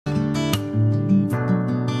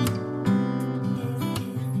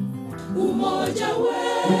umoja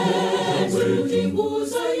wetu ni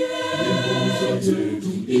nguzo yetu,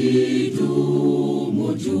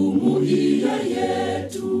 idumu jumuiya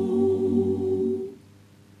yetu.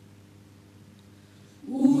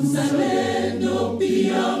 Uzalendo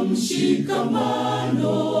pia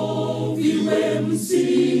mshikamano viwe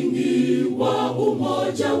msingi wa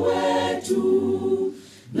umoja wetu,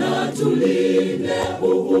 na tulinde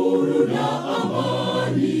uhuru na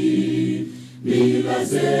amani, mila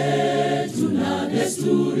zetu na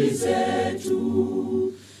desturi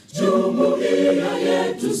zetu. Jumuiya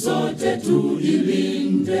yetu sote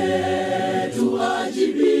tuilinde,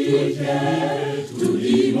 tuajibike,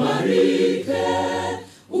 tuimarike.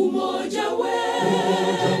 Umoja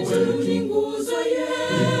wetu ni nguzo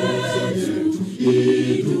yetu,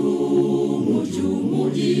 idumu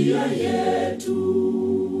jumuiya yetu.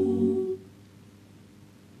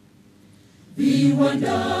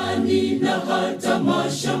 Viwandani na hata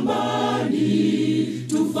mashambani,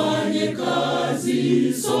 tufanye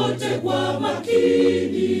kazi sote kwa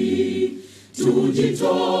makini,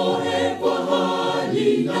 tujitoe kwa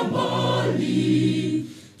hali na mali,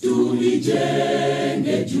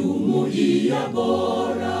 tulijenge jumuiya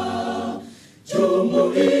bora.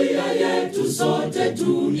 Jumuiya yetu sote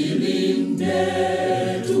tuilinde,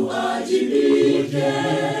 tuajibike,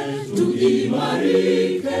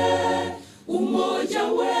 tuimarike. Umoja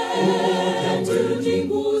wetu ni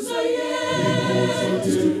nguzo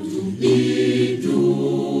yetu,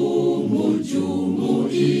 idumu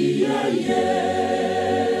jumuiya yetu.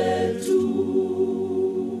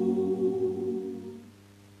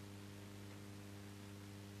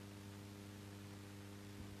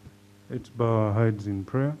 Let's bow our heads in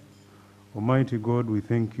prayer. Almighty God, we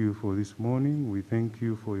thank you for this morning. We thank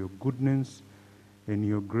you for your goodness and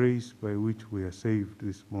your grace by which we are saved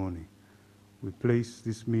this morning. We place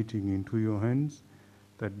this meeting into your hands,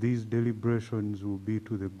 that these deliberations will be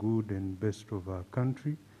to the good and best of our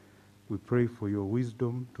country. We pray for your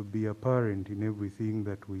wisdom to be apparent in everything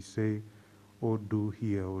that we say or do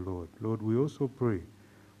here, O Lord. Lord, we also pray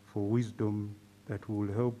for wisdom that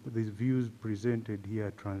will help these views presented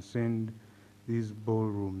here transcend these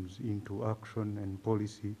ballrooms into action and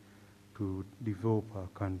policy to develop our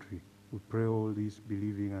country. We pray all this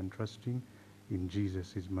believing and trusting in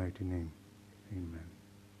Jesus' mighty name. Amen.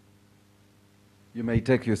 You may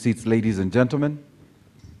take your seats, ladies and gentlemen.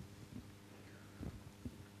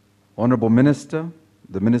 Honorable Minister,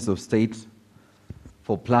 the Minister of State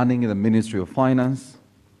for Planning in the Ministry of Finance,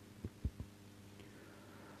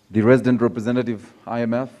 the Resident Representative,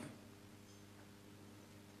 IMF,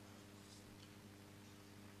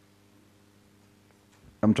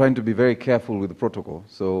 I'm trying to be very careful with the protocol,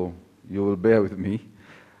 so you will bear with me.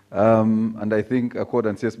 And I think ACODE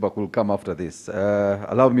and CSBAC will come after this.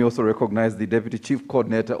 Allow me also to recognize the Deputy Chief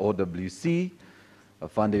Coordinator, OWC.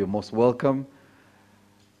 Afande, you're most welcome.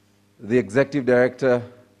 The Executive Director,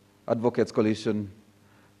 Advocates Coalition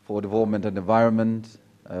for Development and Environment,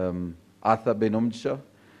 Arthur Benomcha.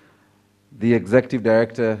 The Executive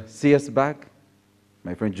Director, CSBAC,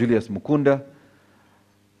 my friend Julius Mukunda.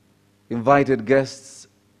 Invited guests,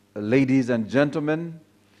 ladies and gentlemen,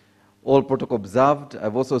 all protocol observed.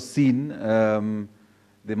 I've also seen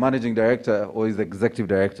the Managing Director or his Executive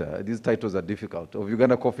Director. These titles are difficult, of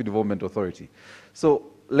Uganda Coffee Development Authority. So,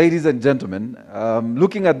 ladies and gentlemen,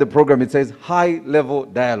 looking at the program, it says high-level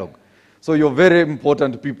dialogue. So you're very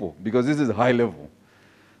important people, because this is high level.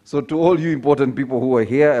 So to all you important people who are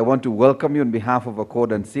here, I want to welcome you on behalf of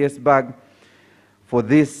ACODE and CSBAG for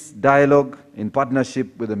this dialogue in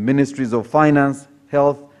partnership with the Ministries of Finance,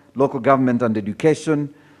 Health, Local Government and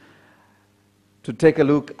Education, to take a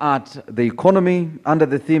look at the economy under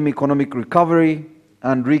the theme Economic Recovery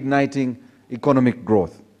and Reigniting Economic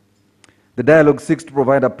Growth. The dialogue seeks to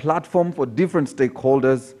provide a platform for different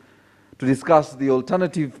stakeholders to discuss the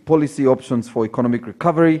alternative policy options for economic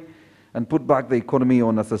recovery and put back the economy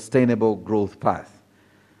on a sustainable growth path.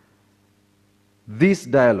 This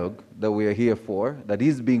dialogue that we are here for, that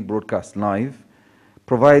is being broadcast live,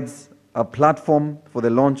 provides a platform for the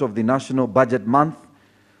launch of the National Budget Month,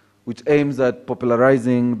 which aims at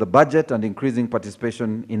popularizing the budget and increasing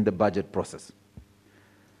participation in the budget process.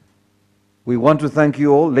 We want to thank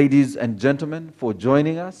you all, ladies and gentlemen, for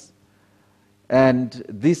joining us. And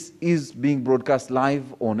this is being broadcast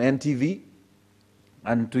live on NTV.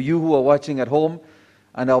 And to you who are watching at home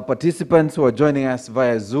and our participants who are joining us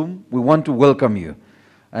via Zoom, we want to welcome you.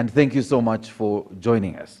 And thank you so much for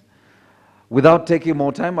joining us. Without taking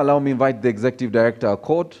more time, allow me to invite the Executive Director of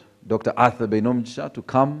ACODE, Dr. Arthur Benomcha, to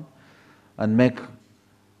come and make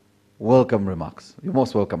welcome remarks. You're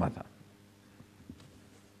most welcome, Arthur.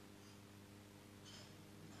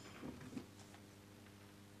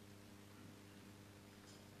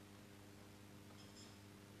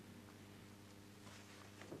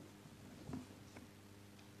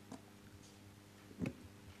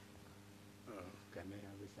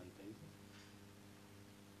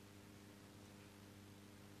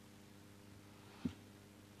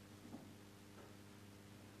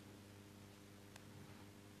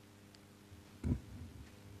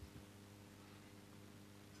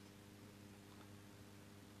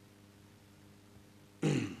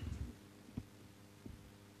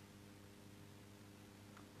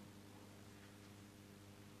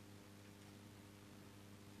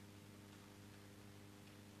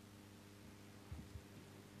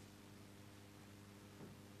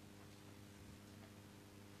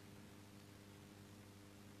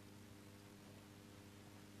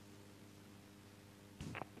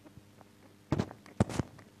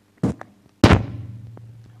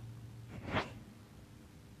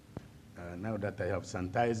 Now that I have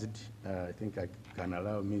sanitized, I think I can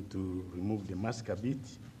allow me to remove the mask a bit.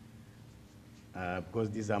 Because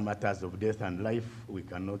these are matters of death and life, we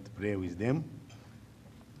cannot play with them.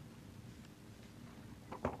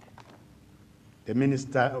 The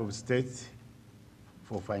Minister of State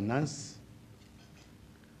for Finance,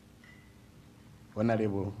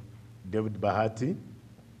 Honorable David Bahati,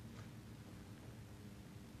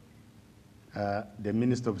 the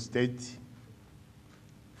Minister of State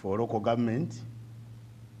for Local Government,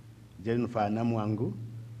 Jennifer Namwangu,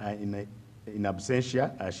 in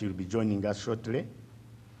absentia, she will be joining us shortly.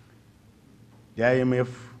 The IMF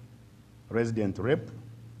Resident Rep,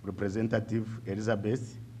 Representative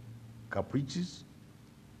Elizabeth Caprichis,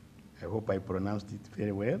 I hope I pronounced it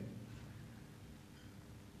very well.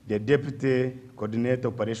 The Deputy Coordinator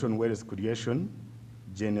Operation Wealth Creation,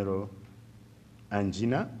 General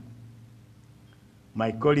Angina. My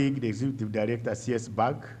colleague, the Executive Director, CS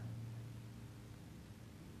Bag.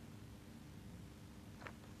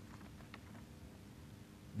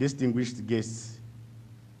 Distinguished guests,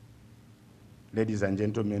 ladies and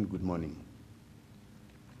gentlemen, good morning.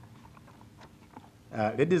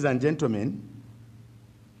 Ladies and gentlemen,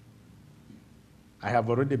 I have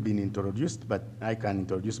already been introduced, but I can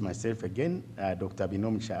introduce myself again. Dr.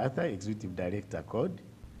 Binom Shaatha, Executive Director, ACODE.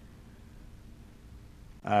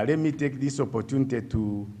 Let me take this opportunity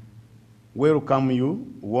to welcome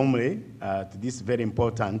you warmly to this very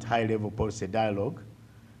important high-level policy dialogue,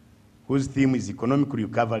 whose theme is economic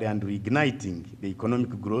recovery and reigniting the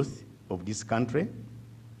economic growth of this country.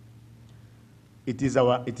 It is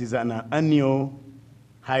an annual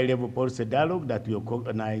high-level policy dialogue that we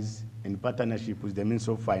organize in partnership with the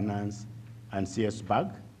Ministry of Finance and CS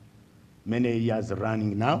BAG, many years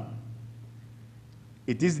running now.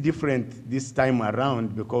 It is different this time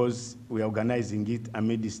around because we are organizing it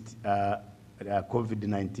amidst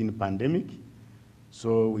COVID-19 pandemic,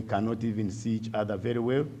 so we cannot even see each other very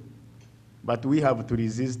well. But we have to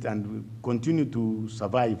resist and continue to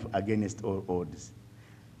survive against all odds.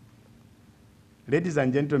 Ladies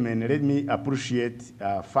and gentlemen, let me appreciate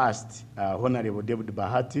first Honorable David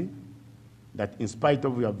Bahati, that in spite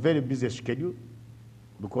of your very busy schedule,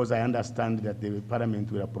 because I understand that the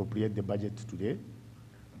Parliament will appropriate the budget today,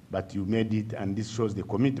 but you made it, and this shows the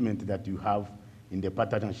commitment that you have in the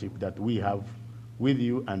partnership that we have with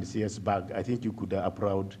you and CS BAG. I think you could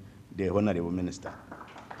applaud the Honorable Minister.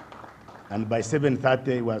 And by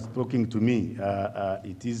 7:30, he was talking to me.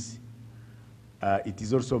 It is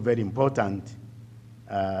also very important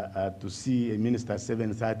to see a minister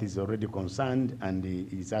 7:30 is already concerned and he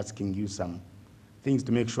is asking you some things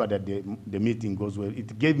to make sure that the meeting goes well.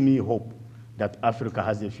 It gave me hope that Africa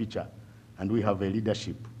has a future and we have a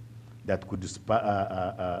leadership that could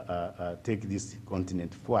take this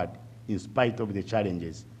continent forward in spite of the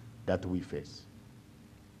challenges that we face.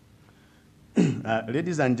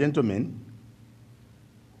 Ladies and gentlemen,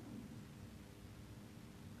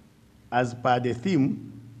 as per the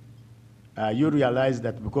theme, you realize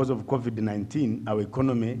that because of COVID-19, our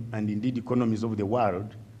economy and indeed economies of the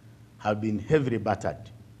world have been heavily battered.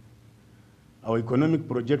 Our economic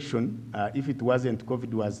projection, if it wasn't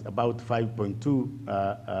COVID, was about 5.2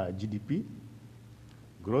 GDP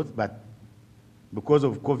growth, but because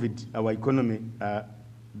of COVID, our economy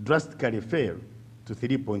drastically fell to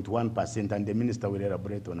 3.1%, and the minister will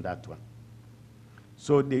elaborate on that one.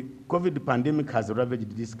 So the COVID pandemic has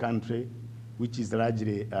ravaged this country, which is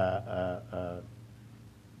largely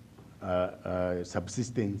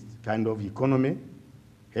subsistence kind of economy.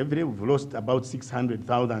 Heavily, we've lost about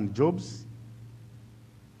 600,000 jobs.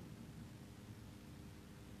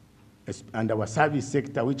 And our service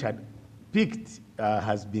sector, which had peaked,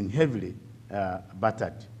 has been heavily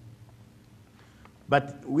battered.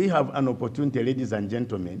 But we have an opportunity, ladies and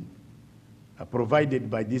gentlemen, provided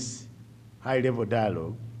by this high-level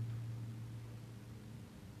dialogue,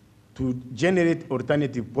 to generate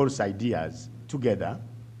alternative policy ideas together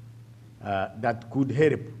that could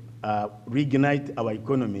help reignite our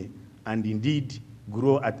economy and indeed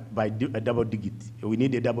grow by a double digit. We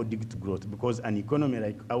need a double digit growth because an economy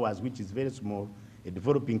like ours, which is very small, a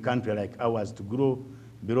developing country like ours, to grow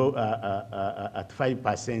below at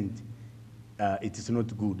 5%, it is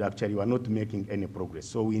not good. Actually, we are not making any progress.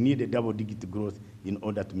 So we need a double digit growth in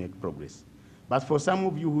order to make progress. But for some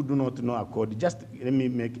of you who do not know ACODE, just let me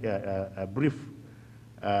make a brief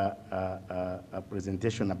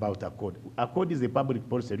presentation about ACODE. ACODE is a public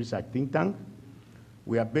policy research think tank.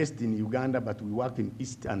 We are based in Uganda, but we work in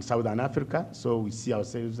East and Southern Africa, so we see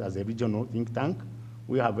ourselves as a regional think tank.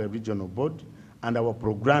 We have a regional board, and our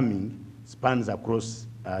programming spans across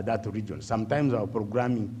that region. Sometimes our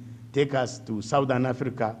programming takes us to Southern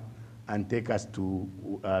Africa and take us to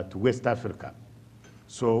West Africa.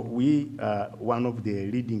 So we one of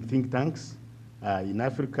the leading think tanks in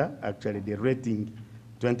Africa. Actually, the rating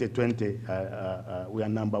 2020, we are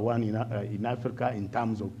 #1 in Africa in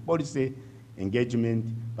terms of policy engagement,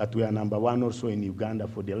 but we are #1 also in Uganda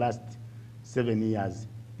for the last 7 years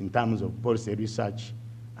in terms of policy research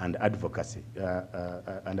and advocacy.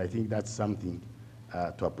 And I think that's something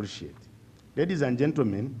to appreciate. Ladies and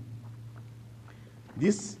gentlemen,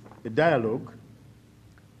 this dialogue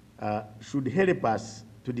should help us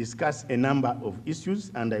to discuss a number of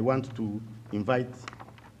issues, and I want to invite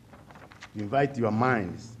your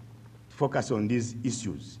minds to focus on these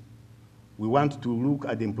issues. We want to look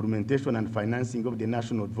at the implementation and financing of the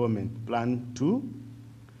National Development Plan 2,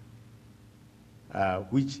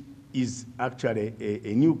 which is actually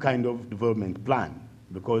a new kind of development plan,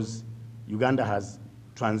 because Uganda has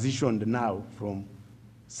transitioned now from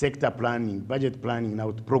sector planning, budget planning,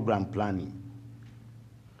 now to program planning.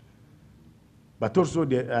 But also,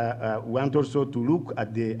 we want also to look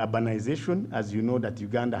at the urbanization. As you know, that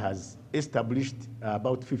Uganda has established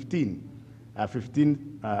about 15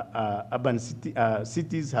 urban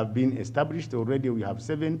cities have been established already. We have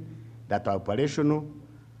 7 that are operational.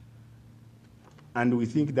 And we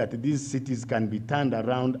think that these cities can be turned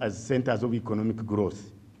around as centers of economic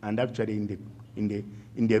growth. And actually,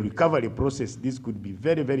 in the recovery process, this could be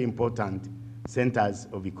very, very important centers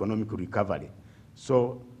of economic recovery.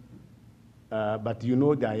 So, but you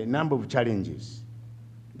know, there are a number of challenges.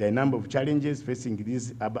 There are a number of challenges facing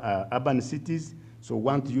these urban cities. So we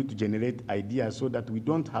want you to generate ideas so that we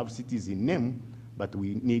don't have cities in name, but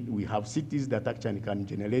we have cities that actually can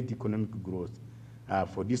generate economic growth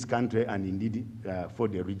for this country and indeed for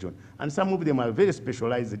the region. And some of them are very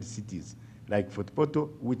specialized cities, like Fort Portal,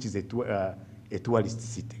 which is a tourist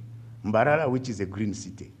city, Mbarara, which is a green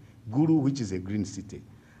city, Gulu, which is a green city.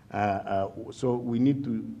 So we need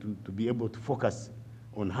to be able to focus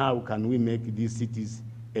on how can we make these cities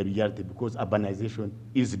a reality, because urbanization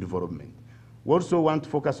is development. We also want to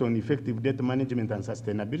focus on effective debt management and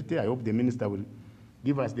sustainability. I hope the minister will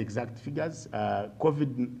give us the exact figures.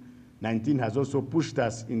 COVID-19 has also pushed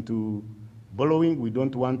us into borrowing. We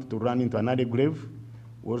don't want to run into another grave.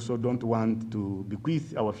 We also don't want to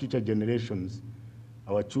bequeath our future generations,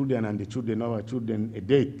 our children and the children of our children, a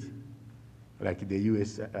debt like the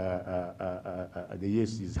US. The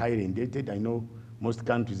US is highly indebted. I know most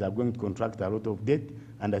countries are going to contract a lot of debt,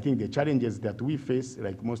 and I think the challenges that we face,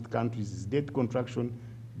 like most countries, is debt contraction,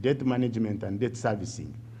 debt management, and debt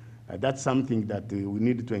servicing. That's something that we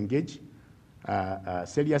need to engage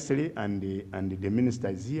seriously, and the minister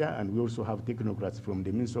is here, and we also have technocrats from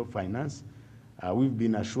the Ministry of Finance. We've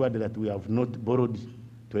been assured that we have not borrowed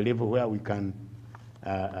to a level where we can,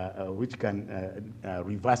 which can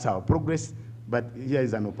reverse our progress, but here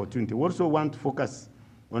is an opportunity. We also want to focus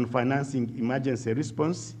on financing emergency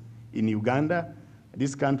response in Uganda.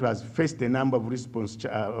 This country has faced a number of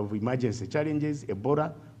of emergency challenges,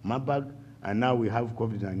 Ebola, Marburg, and now we have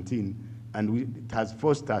COVID-19, and it has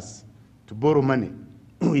forced us to borrow money.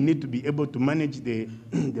 We need to be able to manage the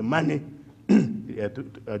money,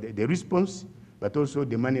 the response, but also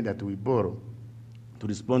the money that we borrow to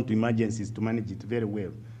respond to emergencies, to manage it very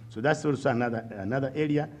well. So that's also another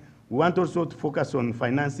area. We want also to focus on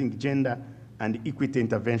financing gender and equity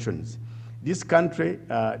interventions. This country,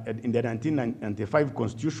 in the 1995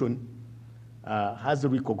 Constitution, has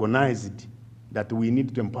recognized that we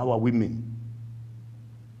need to empower women.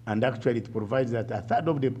 And actually, it provides that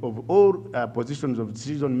 1/3 of all positions of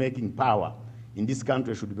decision-making power in this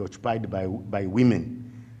country should be occupied by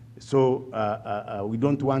women. So we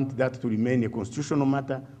don't want that to remain a constitutional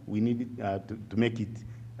matter. We need to make it,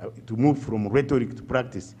 to move from rhetoric to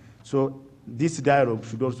practice. So this dialogue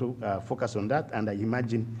should also focus on that, and I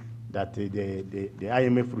imagine that the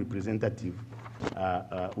IMF representative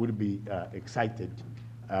will be excited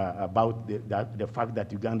about the fact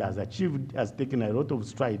that Uganda has taken a lot of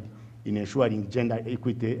stride in ensuring gender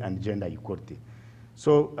equity and gender equality.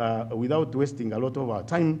 So without wasting a lot of our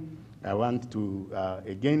time, I want to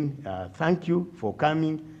again thank you for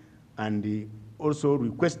coming, and also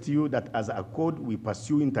request you that as ACODE we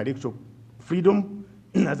pursue intellectual freedom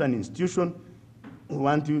as an institution. We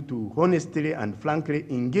want you to honestly and frankly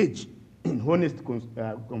engage in honest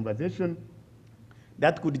conversation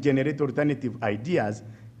that could generate alternative ideas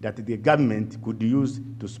that the government could use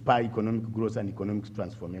to spur economic growth and economic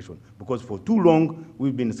transformation. Because for too long,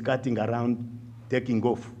 we've been skirting around taking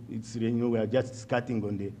off. It's, you know, we are just skirting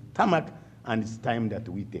on the tarmac, and it's time that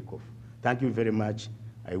we take off. Thank you very much.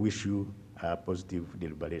 I wish you positive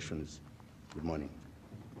deliberations. Good morning.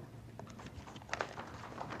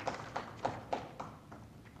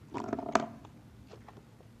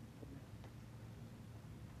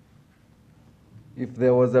 if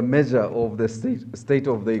there was a measure of the state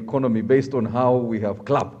of the economy based on how we have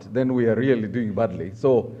clapped, then we are really doing badly.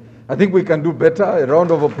 So I think we can do better. A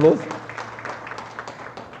round of applause.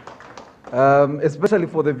 Especially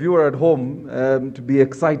for the viewer at home, to be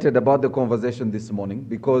excited about the conversation this morning,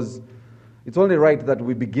 because it's only right that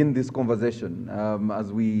we begin this conversation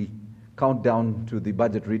as we count down to the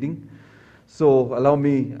budget reading. So allow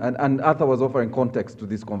me, and Arthur was offering context to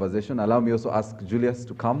this conversation, allow me also ask Julius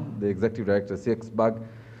to come, the Executive Director, CXBAG,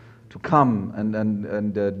 to come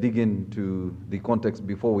and dig into the context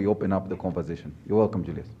before we open up the conversation. You're welcome,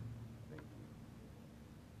 Julius.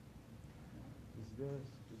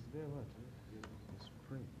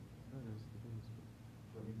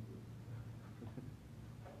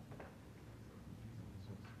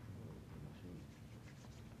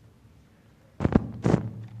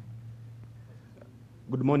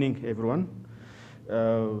 Good morning, everyone.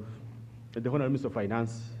 The Honorable Minister of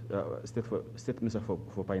Finance, State Minister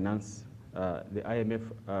for Finance, the IMF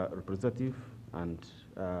representative, and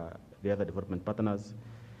the other development partners,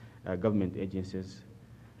 government agencies,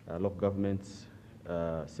 local governments,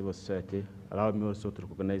 civil society. Allow me also to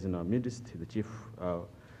recognize in our midst the chief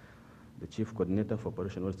coordinator for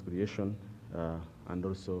Operation Wealth Creation, and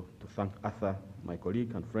also to thank Arthur, my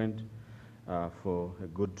colleague and friend, for a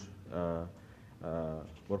good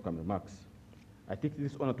welcome remarks. I take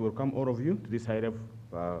this honor to welcome all of you to this high-level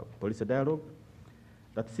policy dialogue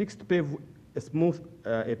that seeks to pave a smooth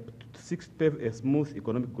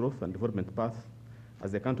economic growth and development path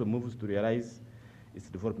as the country moves to realize its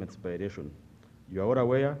development aspiration. You are all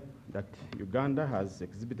aware that Uganda has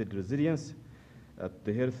exhibited resilience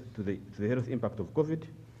to the health impact of COVID,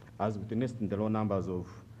 as witnessed in the low numbers of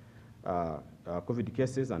COVID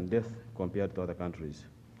cases and deaths compared to other countries.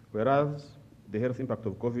 Whereas the health impact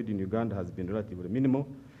of COVID in Uganda has been relatively minimal,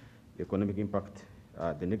 the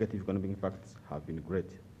negative economic impacts have been great.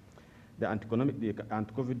 The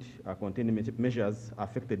anti-COVID containment measures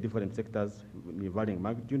affected different sectors in varying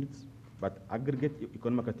magnitudes, but aggregate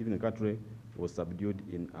economic activity in the country was subdued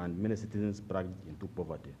and many citizens plunged into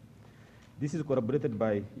poverty. This is corroborated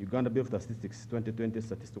by Uganda Bureau of Statistics 2020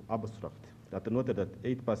 statistical abstract that noted that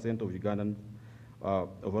 8% of Ugandan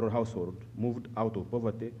overall household moved out of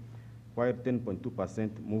poverty, while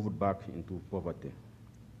 10.2% moved back into poverty.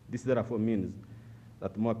 This therefore means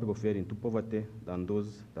that more people fell into poverty than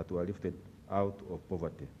those that were lifted out of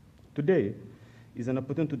poverty. Today is an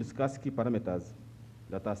opportunity to discuss key parameters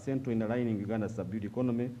that are central in aligning Uganda's subdued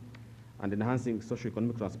economy and enhancing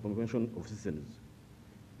socio-economic transformation of citizens.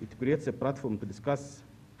 It creates a platform to discuss,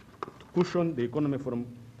 to cushion the economy from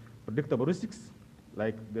predictable risks,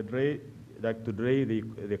 like to delay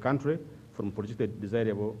the country from projected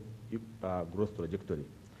desirable growth trajectory.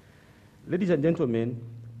 Ladies and gentlemen,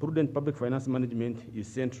 prudent public finance management is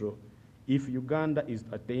central if Uganda is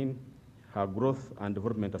to attain her growth and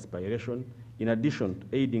development aspiration, in addition to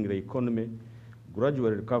aiding the economy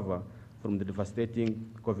gradually recover from the devastating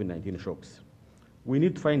COVID-19 shocks. We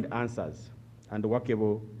need to find answers and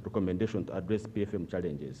workable recommendations to address PFM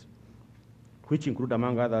challenges, which include,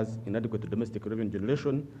 among others, inadequate domestic revenue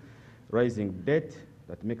generation, rising debt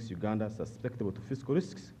that makes Uganda susceptible to fiscal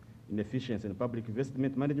risks, inefficiency in public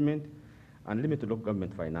investment management, and limited local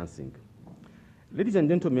government financing. Ladies and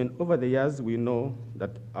gentlemen, over the years, we know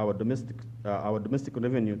that our domestic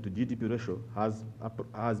revenue to GDP ratio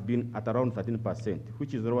has been at around 13%,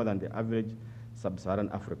 which is lower than the average sub-Saharan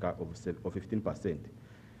Africa of 15%.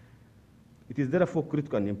 It is therefore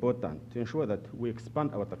critical and important to ensure that we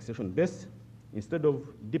expand our taxation base. Instead of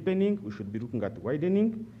deepening, we should be looking at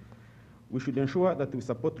widening. We should ensure that we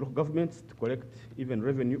support local governments to collect even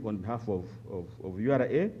revenue on behalf of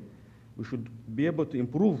URA. We should be able to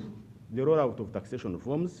improve the rollout of taxation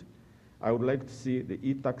reforms. I would like to see the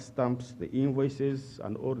e-tax stamps, the e-invoices,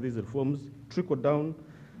 and all these reforms trickle down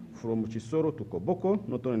from Chisoro to Koboko,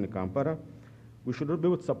 not only in Kampala. We should be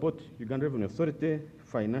able to support Uganda Revenue Authority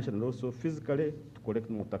financially and also physically to collect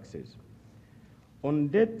more taxes. On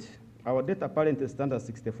debt, our debt apparently stands at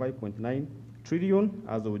 65.9 trillion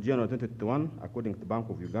as of January 2021, according to the Bank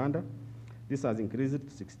of Uganda. This has increased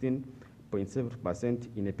to 16.7%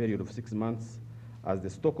 in a period of 6 months, as the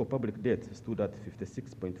stock of public debt stood at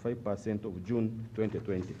 56.5% of June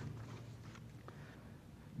 2020.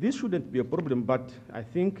 This shouldn't be a problem, but I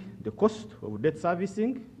think the cost of debt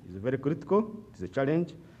servicing is very critical. It's a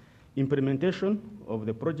challenge. Implementation of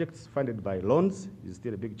the projects funded by loans is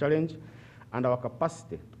still a big challenge, and our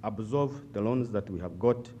capacity to absorb the loans that we have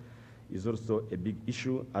got is also a big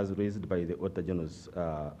issue, as raised by the Auditor General's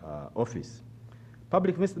office.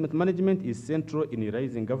 Public investment management is central in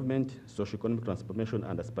realizing government socio-economic transformation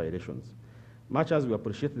and aspirations. Much as we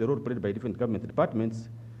appreciate the role played by different government departments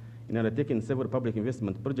in undertaking several public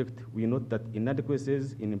investment projects, we note that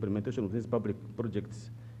inadequacies in implementation of these public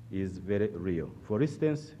projects is very real. For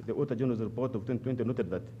instance, the Auditor General's report of 2020 noted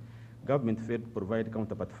that government failed to provide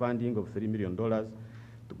counterpart funding of $3 million to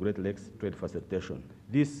Great Lakes trade facilitation.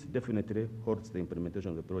 This definitely hurts the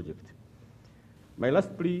implementation of the project. My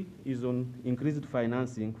last plea is on increased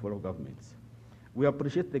financing for local governments. We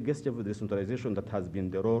appreciate the gesture of decentralization that has been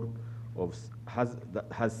the role of,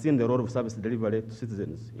 has seen the role of service delivery to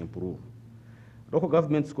citizens improve. Local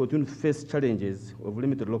governments continue to face challenges of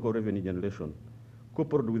limited local revenue generation,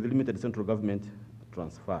 coupled with limited central government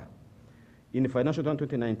transfer. In the financial year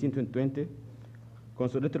 2019-2020,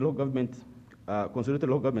 consolidated local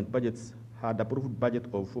government budgets had approved budget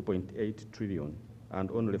of 4.8 trillion,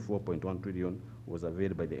 and only 4.1 trillion was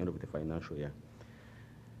available by the end of the financial year.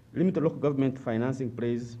 Limited local government financing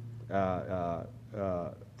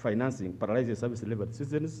paralyzes service delivery to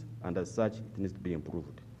citizens, and as such, it needs to be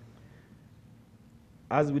improved.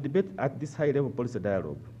 As we debate at this high-level policy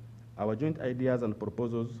dialogue, our joint ideas and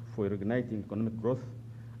proposals for reigniting economic growth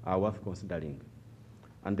are worth considering.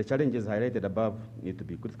 And the challenges highlighted above need to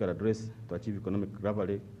be critically addressed to achieve economic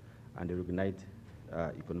recovery and reignite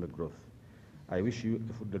economic growth. I wish you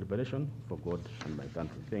a full deliberation for God and my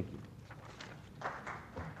country. Thank you.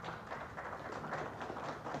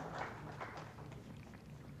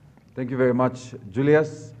 Thank you very much,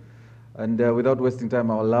 Julius. And without wasting time,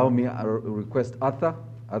 allow me to request Arthur.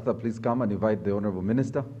 Arthur, please come and invite the Honorable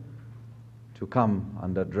Minister to come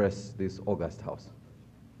and address this august house.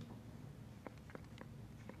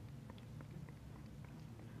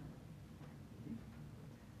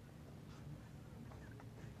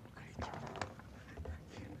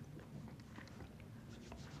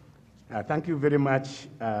 Thank you very much,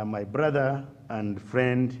 my brother and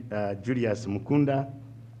friend, Julius Mukunda,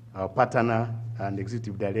 our partner and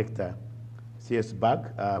Executive Director, CS Bag,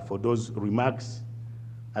 for those remarks.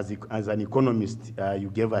 As an economist,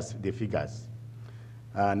 you gave us the figures.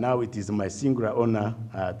 Now it is my singular honor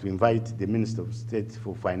to invite the Minister of State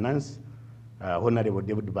for Finance, Honorable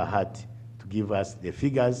David Bahati, to give us the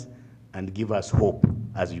figures and give us hope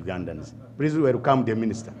as Ugandans. Please welcome the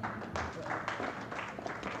Minister.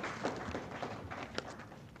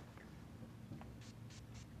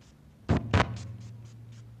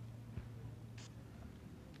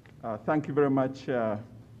 Thank you very much,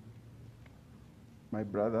 my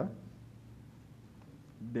brother.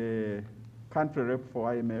 The country rep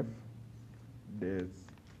for IMF, the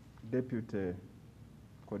deputy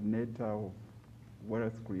coordinator of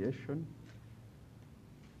wealth creation,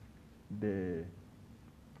 the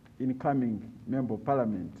incoming member of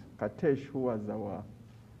parliament, Katesh, who was our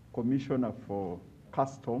commissioner for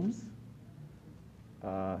customs,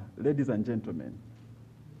 ladies and gentlemen,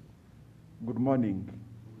 good morning.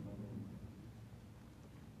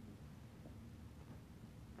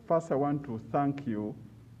 First, I want to thank you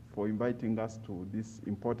for inviting us to this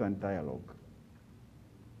important dialogue.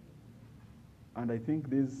 And I think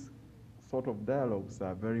these sort of dialogues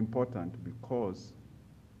are very important because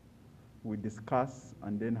we discuss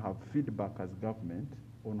and then have feedback as government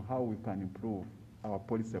on how we can improve our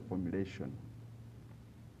policy formulation.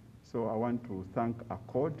 So I want to thank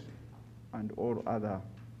ACODE and all other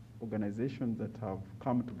organizations that have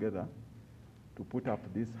come together to put up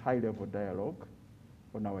this high-level dialogue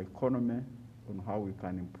on our economy, on how we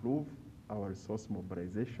can improve our resource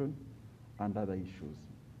mobilization and other issues.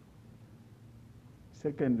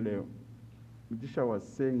 Secondly, Mujisha was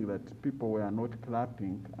saying that people were not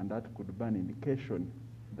clapping, and that could be an indication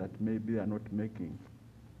that maybe they are not making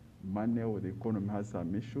money or the economy has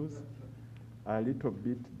some issues. I a little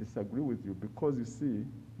bit disagree with you because you see,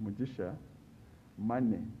 Mujisha,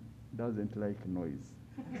 money doesn't like noise.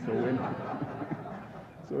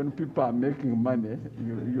 So when people are making money,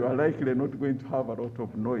 you are likely not going to have a lot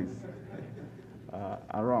of noise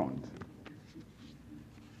around.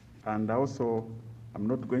 And also, I'm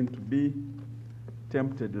not going to be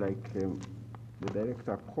tempted like the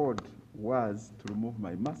Director Code was to remove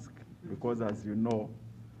my mask, because as you know,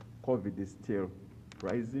 COVID is still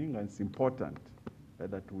rising, and it's important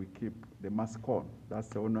that we keep the mask on. That's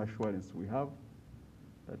the only assurance we have,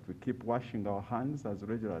 that we keep washing our hands as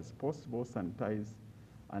regularly as possible, sanitize,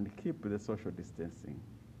 and keep the social distancing.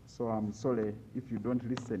 So I'm sorry if you don't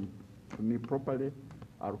listen to me properly,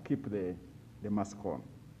 I'll keep the mask on.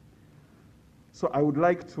 So I would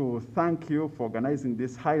like to thank you for organizing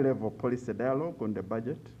this high-level policy dialogue on the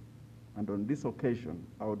budget. And on this occasion,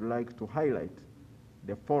 I would like to highlight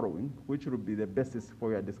the following, which will be the basis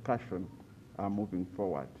for your discussion moving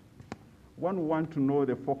forward. One, we want to know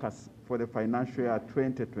the focus for the financial year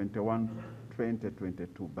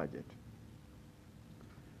 2022 budget.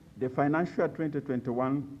 The financial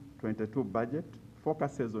 2021-22 budget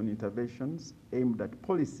focuses on interventions aimed at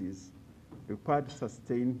policies required to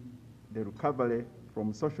sustain the recovery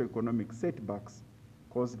from socio-economic setbacks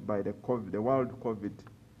caused by the world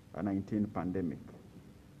COVID-19 pandemic.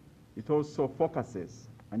 It also focuses,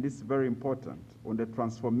 and this is very important, on the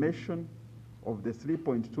transformation of the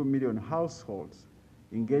 3.2 million households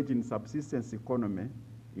engaged in subsistence economy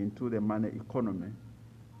into the money economy,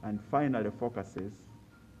 and finally focuses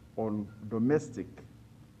on domestic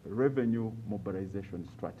revenue mobilization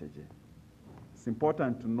strategy. It's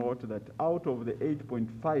important to note that out of the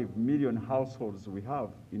 8.5 million households we have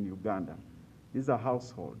in Uganda, these are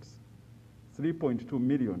households, 3.2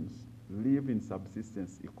 million live in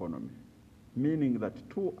subsistence economy, meaning that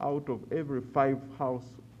 2 out of every 5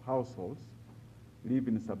 households live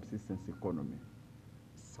in subsistence economy.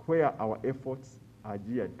 It's where our efforts are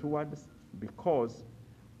geared towards, because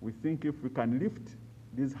we think if we can lift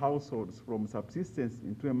these households from subsistence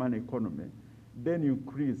into a money economy, then you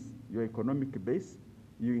increase your economic base,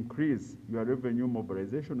 you increase your revenue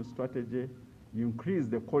mobilization strategy, you increase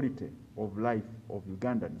the quality of life of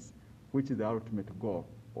Ugandans, which is the ultimate goal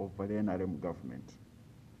of the NRM government.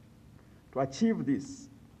 To achieve this,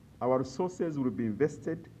 our resources will be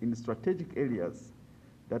invested in strategic areas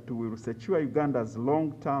that will secure Uganda's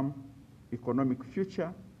long-term economic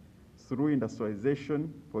future through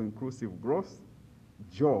industrialization for inclusive growth,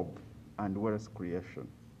 job, and wealth creation.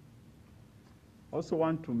 I also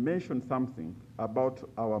want to mention something about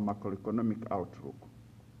our macroeconomic outlook.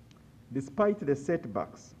 Despite the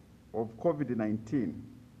setbacks of COVID-19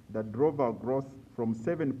 that drove our growth from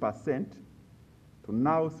 7% to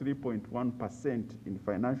now 3.1% in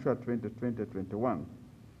financial 2020-21,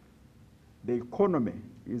 the economy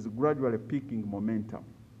is gradually picking momentum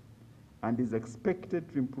and is expected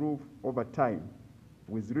to improve over time,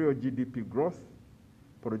 with real GDP growth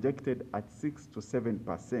projected at 6 to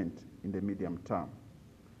 7% in the medium term.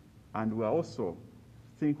 And we also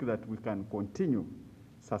think that we can continue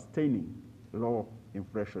sustaining low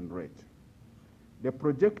inflation rate. The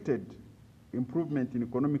projected improvement in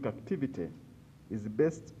economic activity is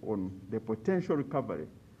based on the potential recovery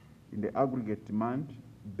in the aggregate demand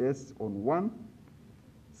based on 1,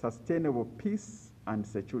 sustainable peace and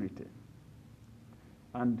security.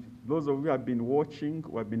 And those of you who have been watching,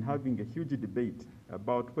 we have been having a huge debate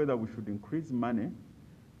about whether we should increase money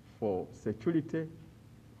for security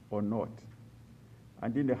or not.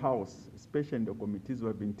 And in the House, especially in the committees, we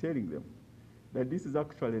have been telling them that this is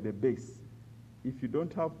actually the base. If you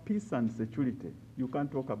don't have peace and security, you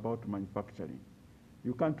can't talk about manufacturing.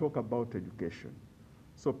 You can't talk about education.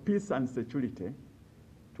 So peace and security,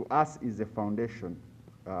 to us, is a foundational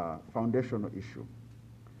issue.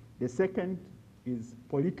 The second is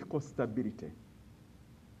political stability.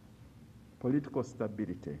 Political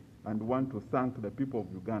stability. And want to thank the people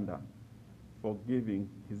of Uganda for giving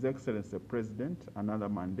His Excellency the President another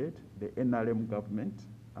mandate, the NRM government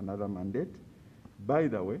another mandate. By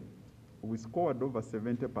the way, we scored over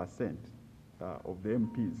 70% of the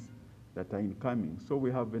MPs that are incoming. So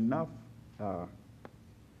we have enough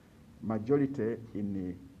majority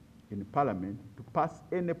in Parliament to pass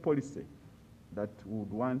any policy that we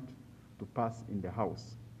would want to pass in the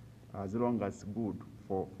House, as long as good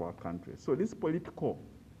for our country. So this political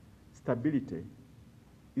stability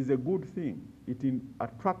is a good thing. It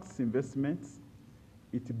attracts investments,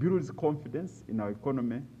 it builds confidence in our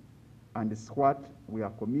economy, and it's what we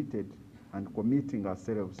are committed and committing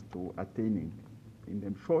ourselves to attaining in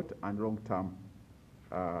the short and long term,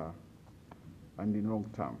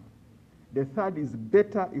 The third is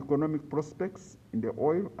better economic prospects in the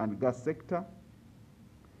oil and gas sector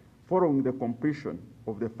following the completion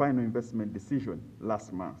of the final investment decision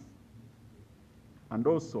last month. And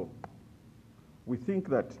also, we think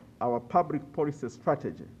that our public policy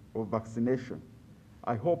strategy of vaccination,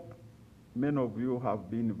 I hope many of you have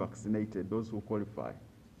been vaccinated, those who qualify.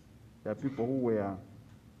 There are people who were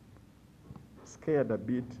scared a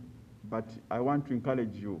bit, but I want to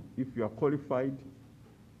encourage you, if you are qualified,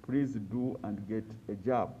 please do and get a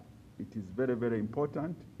jab. It is very, very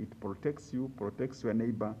important. It protects you, protects your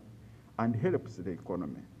neighbor, and helps the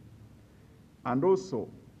economy. And also,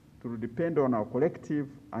 to depend on our collective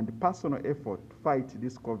and personal effort to fight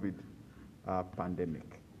this COVID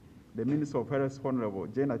pandemic. The Minister of Health, Honorable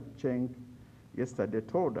Jenna Cheng, yesterday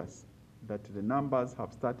told us that the numbers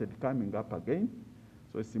have started coming up again.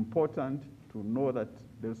 So it's important to know that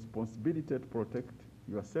the responsibility to protect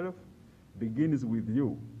yourself begins with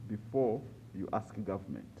you before you ask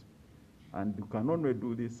government. And you can only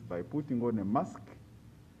do this by putting on a mask,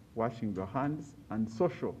 washing your hands, and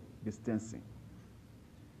social distancing.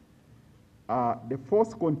 The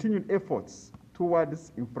fourth, continued efforts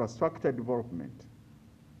towards infrastructure development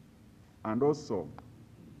and also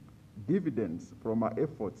dividends from our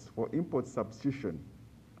efforts for import substitution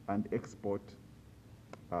and export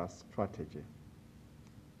strategy.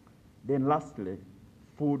 Then lastly,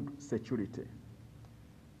 food security.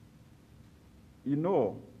 You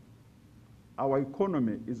know, our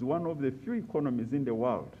economy is one of the few economies in the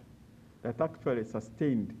world that actually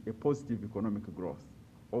sustained a positive economic growth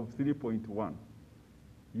of 3.1.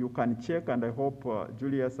 You can check, and I hope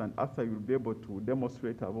Julius and Arthur will be able to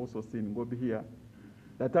demonstrate. I've also seen Gobi here,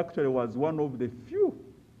 that actually was one of the few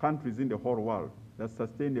countries in the whole world that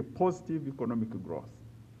sustained a positive economic growth,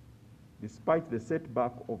 despite the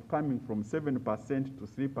setback of coming from 7% to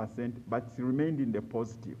 3%, but it remained in the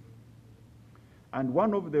positive. And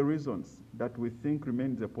one of the reasons that we think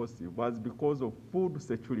remains a positive was because of food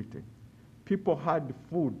security. People had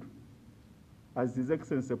food. As His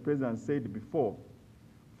Excellency the President said before,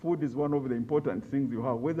 food is one of the important things you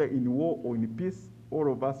have. Whether in war or in peace,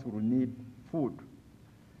 all of us will need food.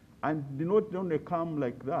 And it did not only come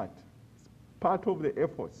like that. It's part of the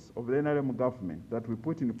efforts of the NRM government that we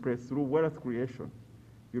put in place through wealth creation.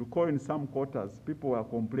 You'll recall in some quarters, people were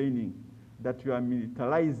complaining that you are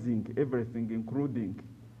militarizing everything, including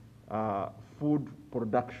food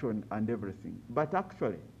production and everything. But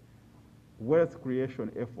actually, wealth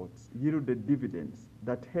creation efforts yielded dividends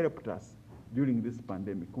that helped us during this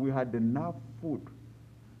pandemic. We had enough food.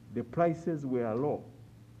 The prices were low.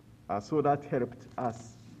 So that helped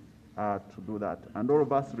us to do that. And all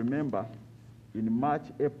of us remember in March,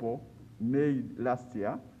 April, May last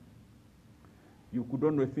year, you could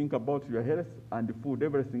only think about your health and food.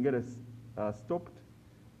 Everything else stopped,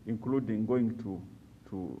 including going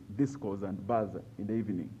to discos and bars in the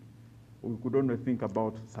evening. We could only think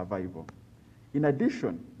about survival. In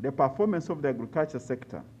addition, the performance of the agriculture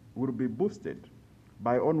sector will be boosted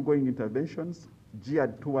by ongoing interventions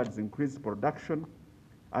geared towards increased production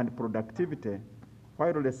and productivity,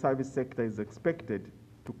 while the service sector is expected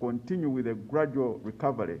to continue with a gradual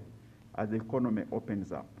recovery as the economy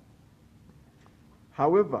opens up.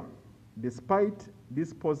 However, despite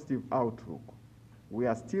this positive outlook, we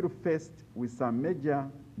are still faced with some major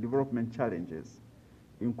development challenges,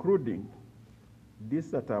 including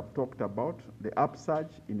this that I've talked about, the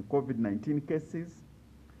upsurge in COVID-19 cases,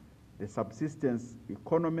 the subsistence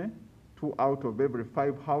economy, 2 out of every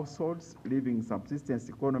 5 households living subsistence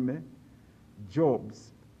economy,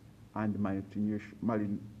 jobs, and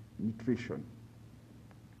malnutrition.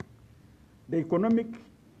 The economic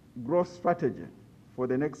growth strategy for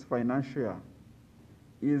the next financial year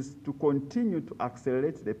is to continue to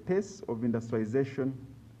accelerate the pace of industrialization,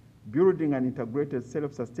 building an integrated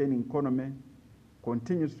self-sustaining economy,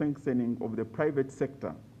 continue strengthening of the private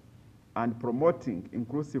sector, and promoting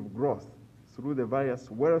inclusive growth through the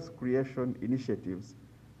various wealth creation initiatives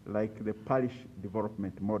like the parish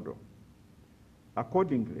development model.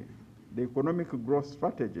 Accordingly, the economic growth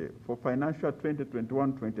strategy for financial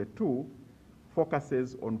 2021-22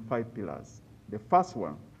 focuses on 5 pillars. The first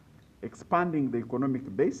one, expanding the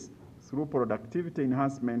economic base through productivity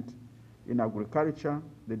enhancement in agriculture,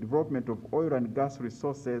 the development of oil and gas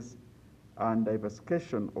resources, and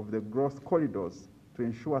diversification of the growth corridors to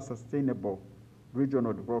ensure sustainable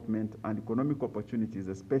regional development and economic opportunities,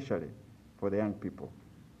 especially for the young people.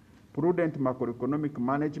 Prudent macroeconomic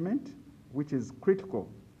management, which is critical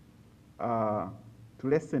to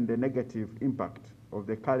lessen the negative impact of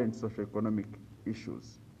the current socioeconomic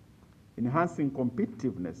issues. Enhancing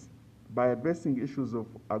competitiveness by addressing issues of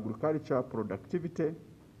agriculture productivity,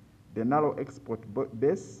 the narrow export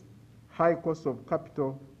base, high cost of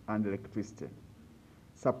capital and electricity.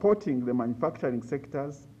 Supporting the manufacturing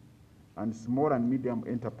sectors and small and medium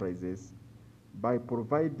enterprises by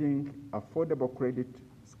providing affordable credit,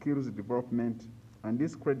 skills development, and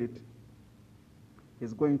this credit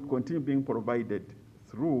is going to continue being provided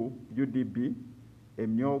through UDB,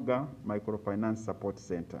 Emyoga Microfinance Support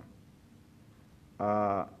Center.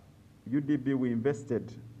 UDB, we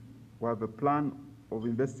have a plan of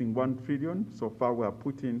investing 1 trillion. So far, we are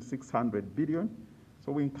putting 600 billion.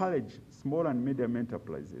 So we encourage small and medium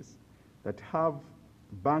enterprises that have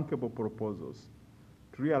bankable proposals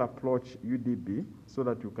to really approach UDB so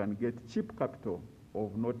that you can get cheap capital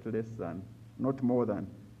of not more than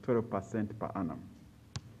 12% per annum.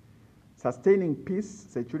 Sustaining peace,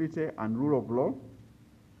 security, and rule of law.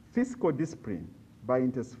 Fiscal discipline by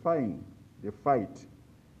intensifying the fight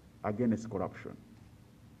against corruption.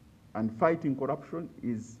 And fighting corruption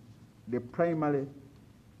is the primary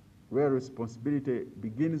where responsibility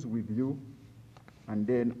begins with you and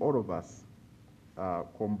then all of us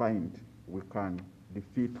combined, we can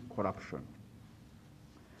defeat corruption.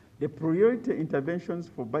 The priority interventions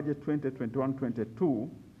for budget 2021-22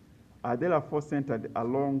 are therefore centered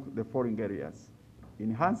along the following areas: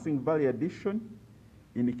 enhancing value addition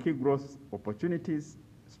in key growth opportunities,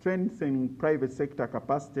 strengthening private sector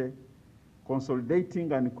capacity,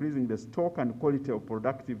 consolidating and increasing the stock and quality of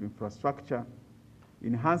productive infrastructure,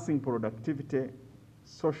 enhancing productivity,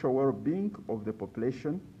 social well-being of the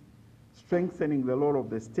population, strengthening the role of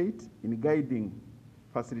the state in guiding,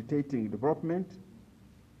 facilitating development,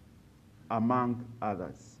 among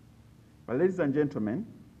others. But ladies and gentlemen,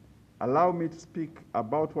 allow me to speak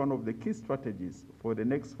about one of the key strategies for the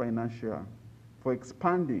next financial year for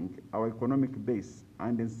expanding our economic base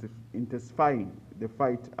and intensifying the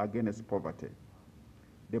fight against poverty: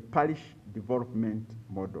 the parish development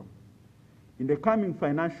model. In the coming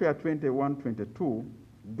financial year 21-22,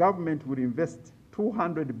 government will invest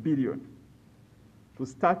 200 billion to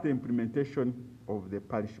start the implementation of the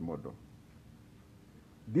parish model.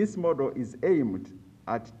 This model is aimed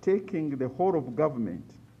at taking the whole of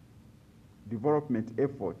government development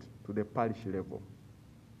effort to the parish level.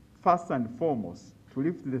 First and foremost, to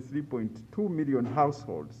lift the 3.2 million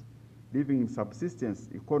households living in subsistence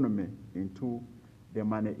economy into the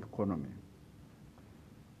money economy.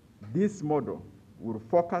 This model will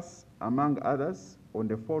focus, among others, on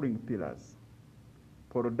the following pillars: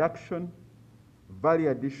 production, value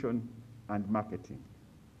addition, and marketing;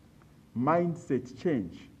 mindset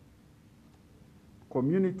change,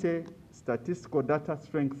 community statistical data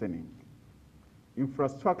strengthening,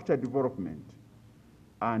 infrastructure development,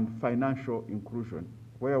 and financial inclusion,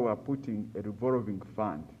 where we are putting a revolving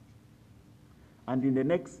fund. And in the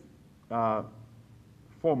next 4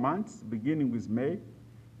 months, beginning with May,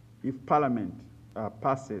 if Parliament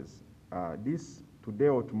passes this today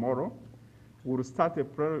or tomorrow, we'll start the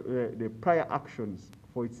prior actions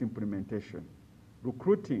for its implementation,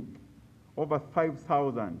 recruiting over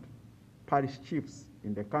 5,000 parish chiefs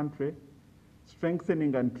in the country,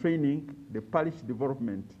 strengthening and training the parish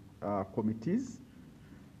development committees,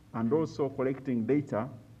 and also collecting data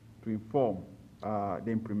to inform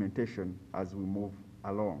the implementation as we move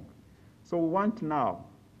along. So we want now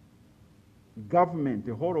government,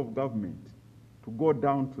 the whole of government, to go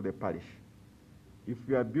down to the parish. If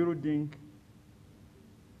we are building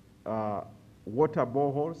water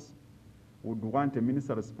boreholes, would want a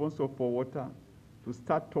minister responsible for water to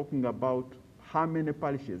start talking about how many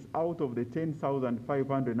parishes out of the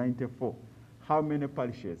 10,594, how many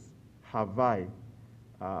parishes have I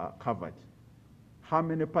covered? How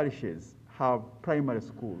many parishes have primary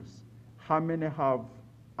schools? How many have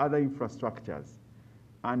other infrastructures?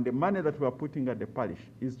 And the money that we are putting at the parish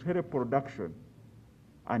is to help production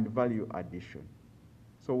and value addition.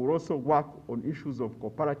 So we'll also work on issues of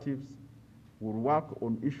cooperatives. We'll work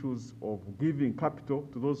on issues of giving capital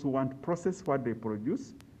to those who want to process what they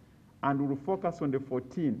produce. And we'll focus on the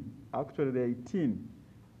 14, actually the 18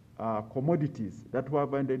 commodities that we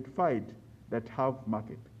have identified that have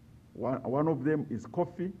market. One of them is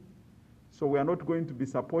coffee. So we are not going to be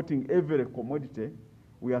supporting every commodity.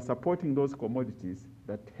 We are supporting those commodities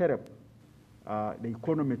that help the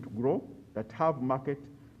economy to grow, that have market,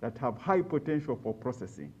 that have high potential for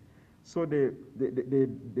processing. So the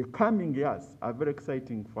coming years are very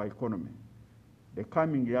exciting for economy. The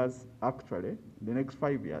coming years, actually, the next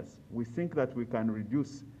 5 years, we think that we can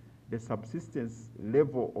reduce the subsistence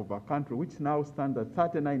level of our country, which now stands at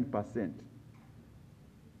 39%.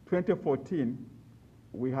 2014,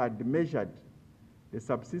 we had measured the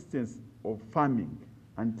subsistence of farming,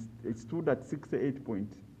 and it stood at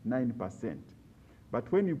 68.9%.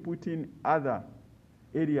 But when you put in other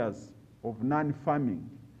areas of non-farming,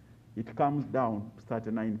 it comes down to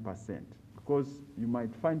 39%. Because you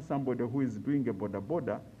might find somebody who is doing a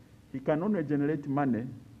border, he can only generate money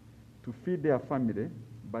to feed their family,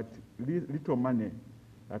 but little money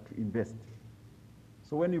to invest.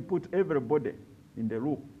 So when you put everybody in the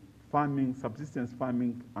loop, farming, subsistence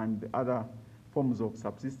farming, and other forms of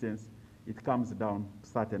subsistence, it comes down to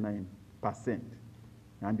 39%.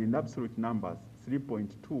 And in absolute numbers,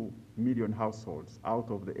 3.2 million households out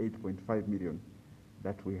of the 8.5 million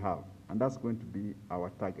that we have. And that's going to be our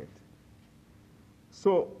target.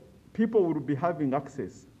 So people will be having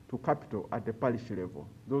access to capital at the parish level,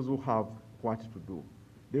 those who have what to do.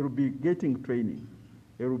 They will be getting training.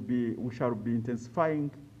 We shall be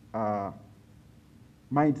intensifying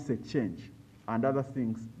mindset change and other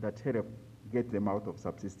things that help get them out of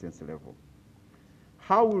subsistence level.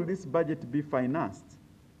 How will this budget be financed?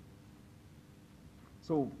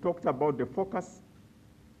 So we've talked about the focus,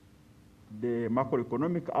 the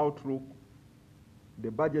macroeconomic outlook,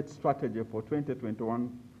 the budget strategy for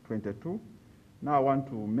 2021-22. Now I want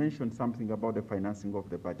to mention something about the financing of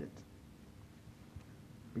the budget.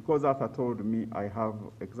 Because Arthur told me I have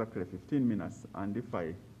exactly 15 minutes, and if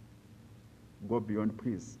I go beyond,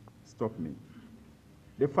 please stop me.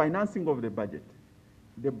 The financing of the budget.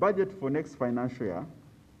 The budget for next financial year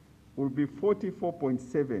will be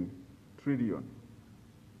 44.7 trillion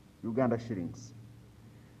Uganda shillings,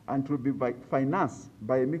 and will be financed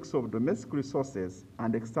by a mix of domestic resources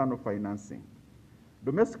and external financing.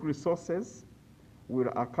 Domestic resources will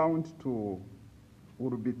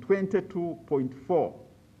be 22.4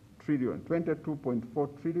 trillion,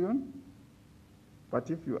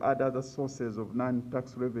 but if you add other sources of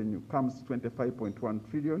non-tax revenue, comes 25.1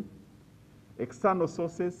 trillion. External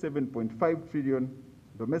sources, 7.5 trillion.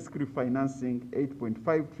 Domestic refinancing,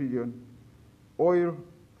 8.5 trillion. Oil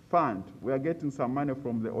fund, we are getting some money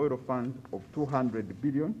from the oil fund of 200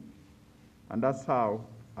 billion, and that's how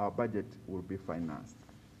our budget will be financed.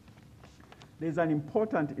 There's an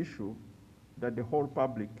important issue that the whole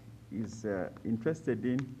public is interested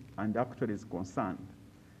in and actually is concerned,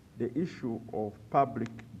 the issue of public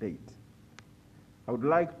debt. I would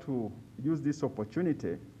like to use this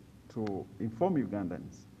opportunity to inform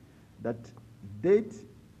Ugandans that debt,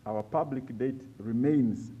 our public debt,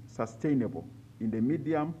 remains sustainable in the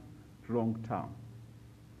medium to long term.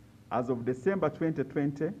 As of December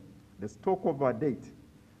 2020, the stock of our debt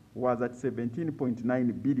was at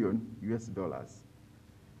 $17.9 billion US.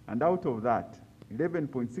 And out of that,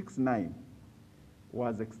 11.69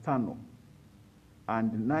 was external,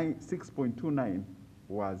 and 6.29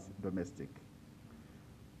 was domestic,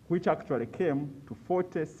 which actually came to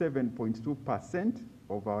 47.2%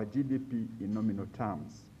 of our GDP in nominal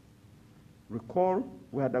terms. Recall,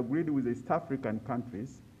 we had agreed with the East African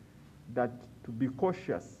countries that to be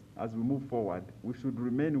cautious as we move forward, we should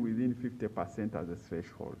remain within 50% as a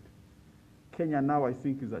threshold. Kenya now, I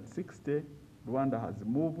think, is at 60. Rwanda has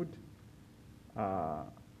moved,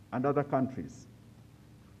 and other countries.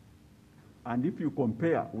 And if you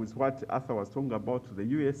compare with what Arthur was talking about to the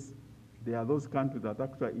US, there are those countries that are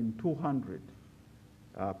actually in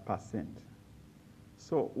 200%.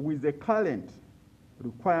 So with the current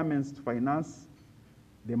requirements to finance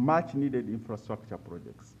the much needed infrastructure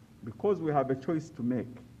projects, because we have a choice to make,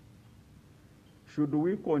 should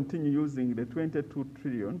we continue using the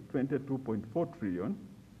 22.4 trillion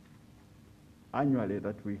annually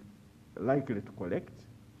that we likely to collect,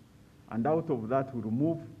 and out of that we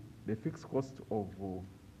remove the fixed cost of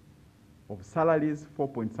salaries,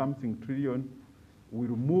 4-point-something trillion. We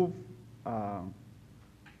remove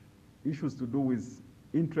issues to do with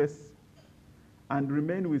interest, and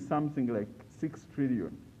remain with something like 6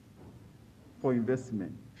 trillion for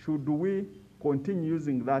investment. Should we continue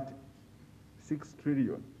using that 6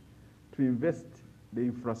 trillion to invest the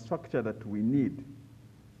infrastructure that we need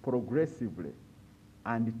progressively,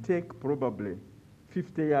 and take probably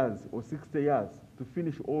 50 years or 60 years to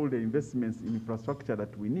finish all the investments in infrastructure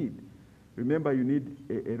that we need? Remember, you need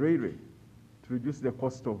a railway to reduce the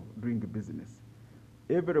cost of doing business.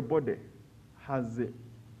 Everybody has,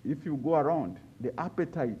 if you go around, the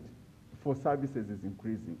appetite for services is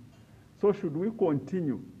increasing. So should we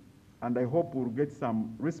continue, and I hope we'll get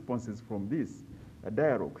some responses from this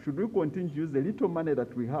dialogue, should we continue to use the little money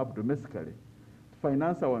that we have domestically to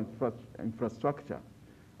finance our infrastructure,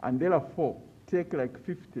 and therefore take like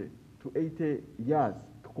 50 to 80 years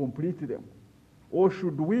to complete them? Or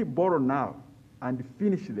should we borrow now and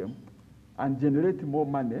finish them and generate more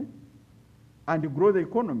money and grow the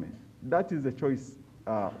economy? That is the choice,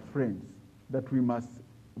 friends, that we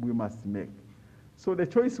must make. So the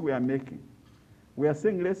choice we are making, we are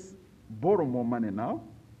saying let's borrow more money now,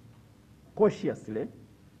 cautiously,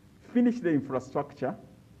 finish the infrastructure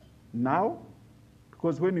now,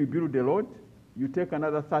 because when you build the road, you take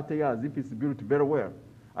another 30 years, if it's built very well,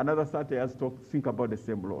 another 30 years to think about the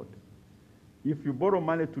same road. If you borrow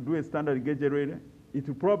money to do a standard gauge railway, it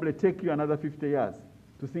will probably take you another 50 years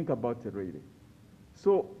to think about a railway.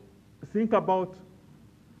 So think about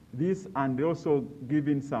this, and also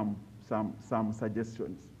giving some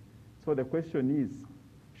suggestions. So the question is,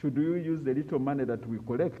 should we use the little money that we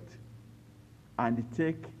collect and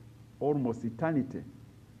take almost eternity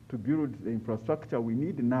to build the infrastructure we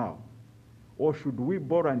need now? Or should we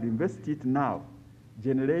borrow and invest it now,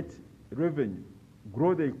 generate revenue,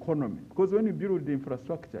 grow the economy? Because when you build the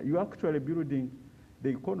infrastructure, you're actually building the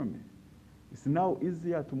economy. It's now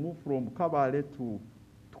easier to move from Kabale to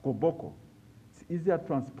Koboko. It's easier to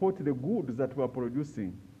transport the goods that we are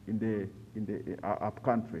producing in the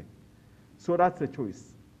upcountry. So that's a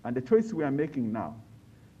choice. And the choice we are making now,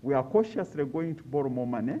 we are cautiously going to borrow more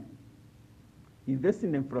money, invest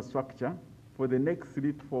in infrastructure for the next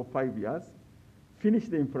 3 to 4, 5 years, finish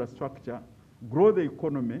the infrastructure, grow the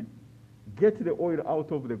economy, get the oil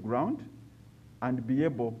out of the ground, and be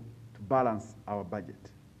able to balance our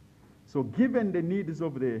budget. So given the needs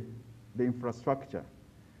of the infrastructure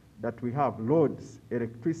that we have, roads,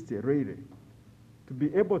 electricity, railway, to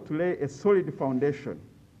be able to lay a solid foundation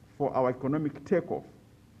for our economic takeoff,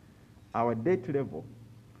 our debt level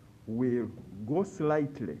will go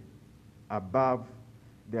slightly above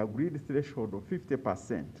the agreed threshold of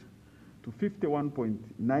 50% to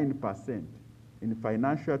 51.9% in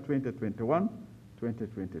financial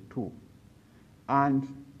 2021-2022, and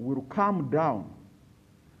will come down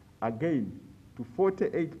again to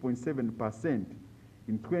 48.7%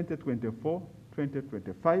 in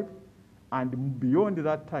 2024-2025, and beyond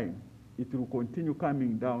that time, it will continue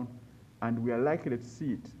coming down, and we are likely to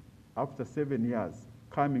see it after 7 years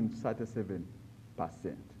coming to 37%.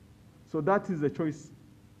 So that is the choice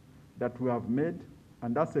that we have made,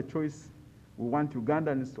 and that's a choice we want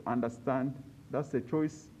Ugandans to understand. That's the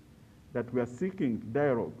choice that we are seeking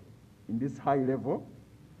dialogue in this high-level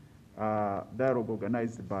dialogue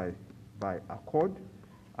organized by ACODE.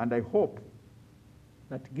 And I hope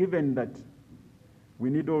that given that we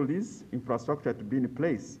need all this infrastructure to be in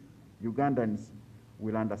place, Ugandans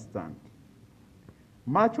will understand.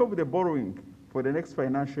 Much of the borrowing for the next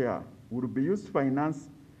financial year will be used to finance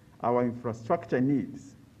our infrastructure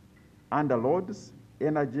needs under roads,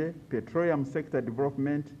 energy, petroleum sector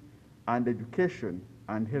development, and education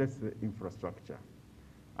and health infrastructure.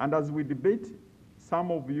 And as we debate,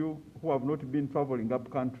 some of you who have not been traveling up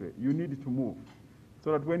country, you need to move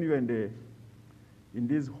so that when you're in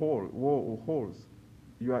these halls,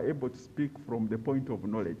 you are able to speak from the point of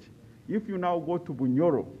knowledge. If you now go to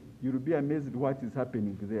Bunyoro, you'll be amazed at what is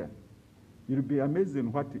happening there. You'll be amazed at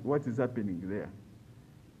what is happening there.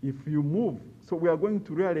 If you move, so we are going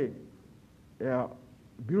to really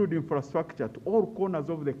build infrastructure to all corners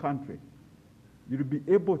of the country. You'll be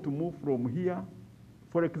able to move from here.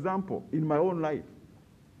 For example, in my own life,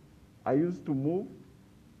 I used to move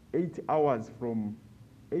 8 hours from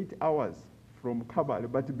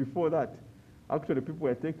Kabale, but before that, actually people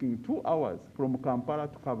were taking 2 hours from Kampala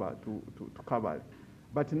to Kabale.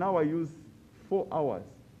 But now I use 4 hours.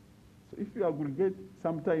 So if you aggregate,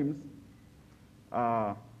 sometimes,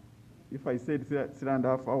 if I said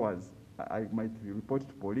 3.5 hours, I might report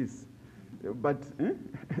to police. But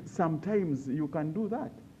sometimes you can do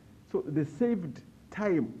that. So the saved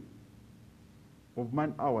time of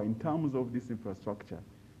man-hour in terms of this infrastructure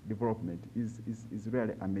development is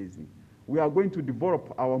really amazing. We are going to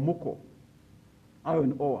develop our Muko,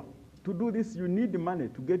 iron ore. To do this, you need money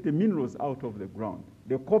to get the minerals out of the ground,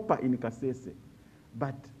 the copper in Kasese.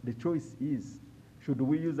 But the choice is, should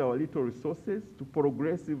we use our little resources to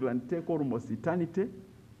progressively and take almost eternity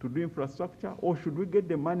to do infrastructure, or should we get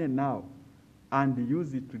the money now and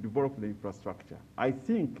use it to develop the infrastructure? I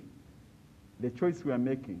think the choice we are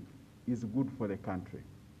making is good for the country.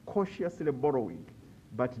 Cautiously borrowing,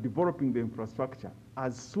 but developing the infrastructure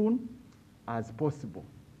as soon as possible,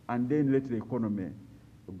 and then let the economy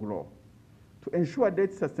grow. To ensure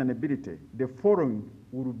debt sustainability, the following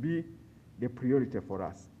will be the priority for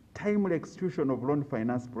us. Timely execution of loan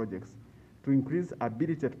finance projects to increase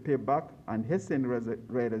ability to pay back and hasten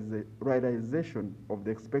realization of the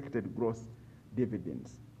expected gross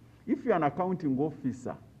dividends. If you're an accounting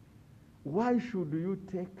officer, why should you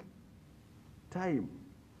take time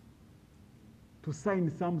to sign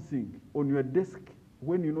something on your desk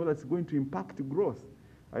when you know that's going to impact growth?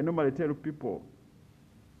 I normally tell people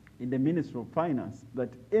in the Ministry of Finance that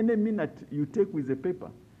any minute you take with a paper,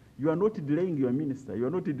 you are not delaying your minister, you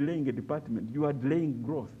are not delaying a department, you are delaying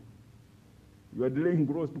growth. You are delaying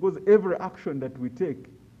growth because every action that we take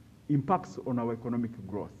impacts on our economic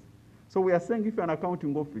growth. So we are saying if you're an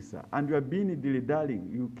accounting officer and you are being dilly-dallying,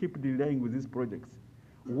 you keep delaying with these projects,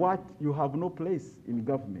 you have no place in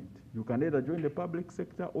government. You can either join the public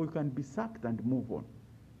sector or you can be sacked and move on.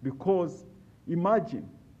 Because imagine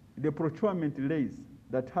the procurement delays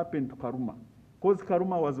that happened to Karuma. Because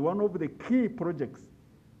Karuma was one of the key projects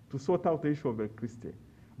to sort out the issue of electricity.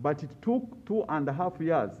 But it took 2.5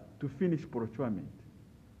 years to finish procurement.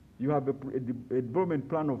 You have a development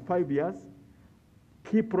plan of 5 years,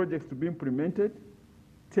 key projects to be implemented,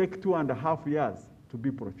 take 2.5 years to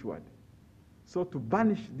be procured. So to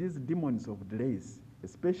banish these demons of delays,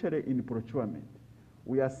 especially in procurement,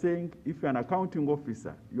 we are saying if you're an accounting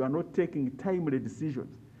officer, you are not taking timely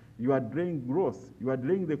decisions, you are delaying growth, you are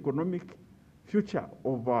delaying the economic future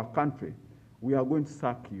of our country, we are going to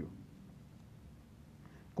sack you.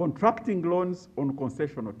 Contracting loans on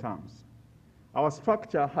concessional terms. Our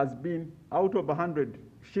structure has been, out of 100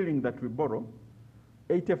 shilling that we borrow,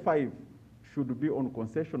 85 should be on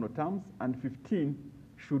concessional terms and 15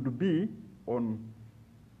 should be on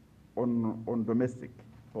domestic,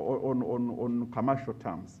 or on commercial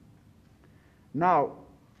terms. Now,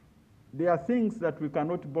 there are things that we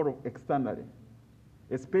cannot borrow externally,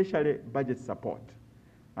 especially budget support.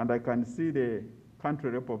 And I can see the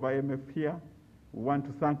country rep of IMF here. We want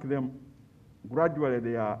to thank them. Gradually,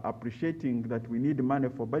 they are appreciating that we need money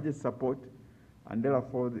for budget support, and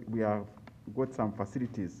therefore we have got some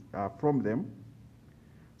facilities from them.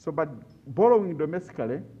 So, but borrowing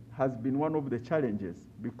domestically has been one of the challenges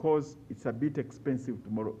because it's a bit expensive to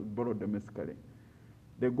borrow domestically.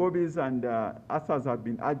 The Gobis and others have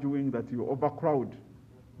been arguing that you overcrowd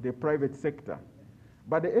the private sector.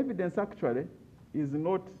 But the evidence actually is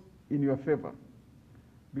not in your favor,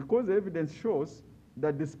 because the evidence shows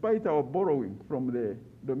that despite our borrowing from the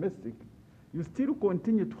domestic, you still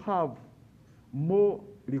continue to have more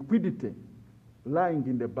liquidity lying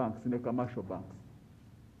in the banks, in the commercial banks.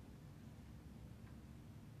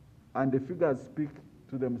 And the figures speak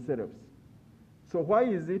to themselves. So why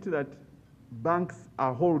is it that banks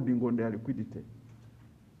are holding on their liquidity?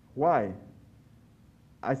 Why?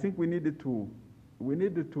 I think we needed to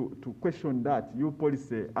question that, you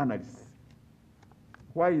policy analysts.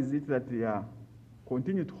 Why is it that they are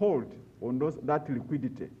continue to hold on that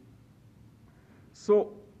liquidity?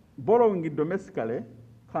 So borrowing it domestically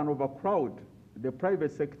can overcrowd the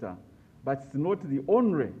private sector, but it's not the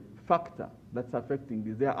only factor that's affecting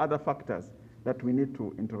this. There are other factors that we need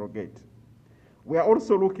to interrogate. We are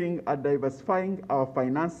also looking at diversifying our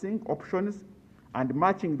financing options and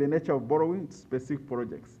matching the nature of borrowing to specific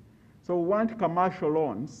projects. So we want commercial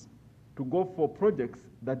loans to go for projects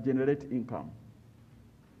that generate income.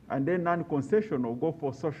 And then non-concessional go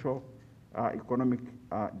for social economic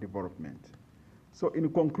development. So in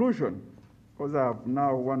conclusion, because I have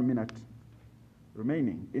now 1 minute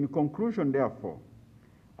remaining, in conclusion, therefore,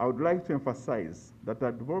 I would like to emphasize that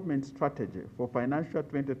our development strategy for financial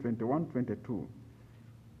 2021-22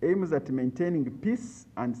 aims at maintaining peace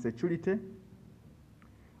and security,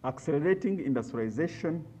 accelerating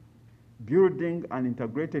industrialization, building an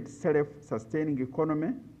integrated self-sustaining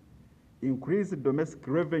economy, increase domestic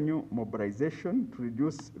revenue mobilization to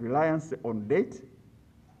reduce reliance on debt.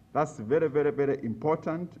 That's very, very, very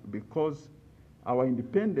important, because our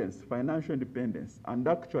independence, financial independence, and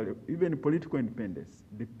actually even political independence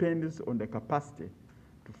depends on the capacity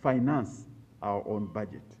to finance our own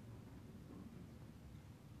budget.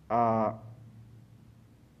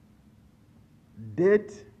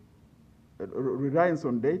 Reliance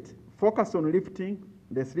on debt, focus on lifting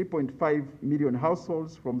the 3.5 million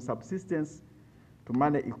households from subsistence to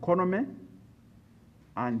money economy.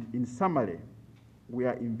 And in summary, we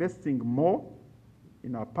are investing more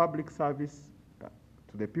in our public service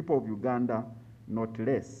to the people of Uganda, not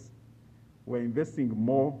less. We're investing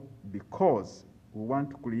more because we want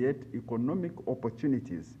to create economic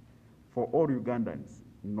opportunities for all Ugandans,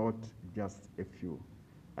 not just a few.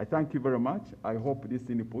 I thank you very much. I hope this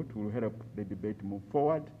input will help the debate move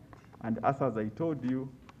forward. And as I told you,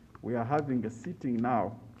 we are having a sitting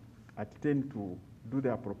now at 10 to do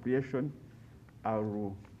the appropriation. I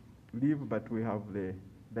will leave, but we have the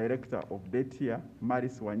Director of Debt here,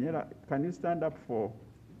 Maris Wanyera. Can you stand up for,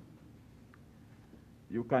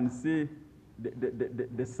 you can see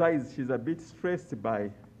the size. She's a bit stressed by,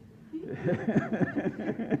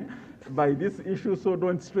 by this issue, so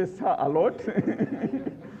don't stress her a lot.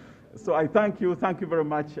 So I thank you very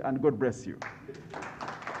much, and God bless you.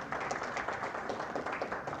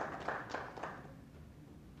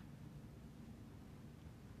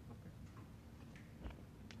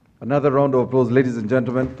 Another round of applause, ladies and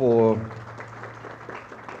gentlemen, for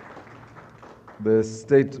the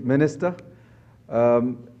State Minister.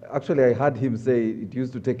 Actually, I heard him say it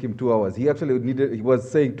used to take him 2 hours. He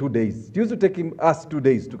was saying 2 days. It used to take us 2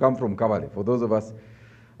 days to come from Kabale, for those of us.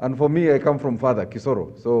 And for me, I come from farther,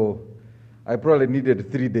 Kisoro. So I probably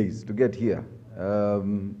needed 3 days to get here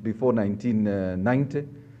before 1990.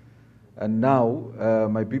 And now,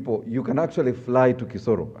 my people, you can actually fly to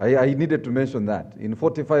Kisoro. I needed to mention that. In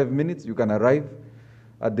 45 minutes, you can arrive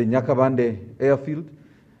at the Nyakabande airfield.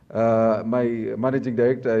 My managing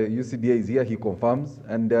director, UCDA, is here. He confirms.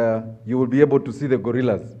 And you will be able to see the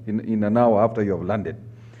gorillas in an hour after you have landed.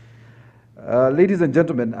 Ladies and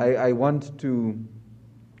gentlemen, I want to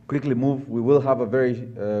quickly move. We will have a very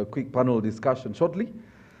quick panel discussion shortly.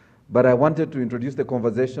 But I wanted to introduce the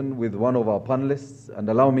conversation with one of our panelists, and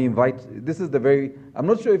allow me invite, I'm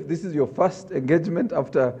not sure if this is your first engagement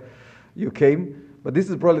after you came, But this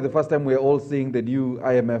is probably the first time we are all seeing the new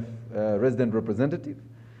IMF resident representative.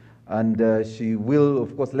 And she will,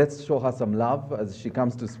 of course, let's show her some love as she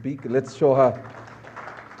comes to speak. Let's show her,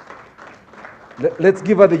 let's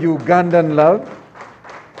give her the Ugandan love.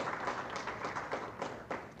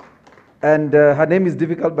 And her name is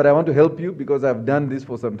difficult, but I want to help you because I've done this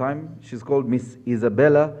for some time. She's called Miss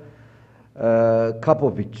Isabella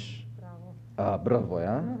Karpovic. Bravo. Bravo,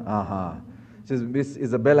 yeah? She's Miss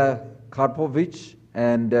Isabella Karpovic,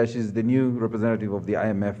 and she's the new representative of the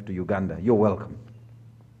IMF to Uganda. You're welcome.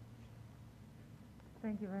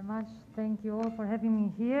 Thank you very much. Thank you all for having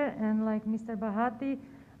me here. And like Mr. Bahati,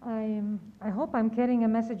 I hope I'm carrying a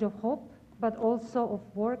message of hope, but also of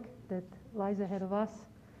work that lies ahead of us.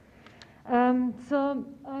 So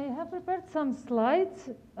I have prepared some slides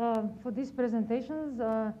for these presentations.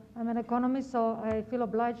 I'm an economist, so I feel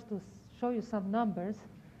obliged to show you some numbers.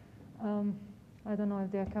 I don't know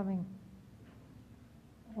if they're coming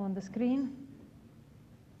on the screen.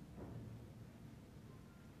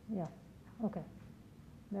 Yeah, okay,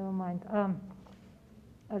 never mind.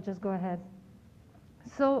 I'll just go ahead.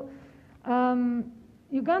 So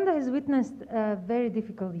Uganda has witnessed a very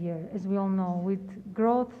difficult year, as we all know, with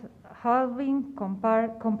growth halving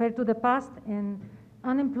compared to the past and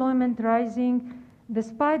unemployment rising,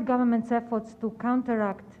 despite government's efforts to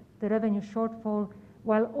counteract the revenue shortfall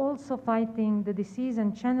while also fighting the disease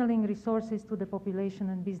and channeling resources to the population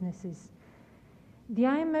and businesses. The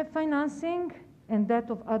IMF financing and that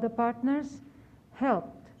of other partners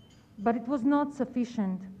helped, but it was not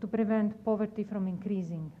sufficient to prevent poverty from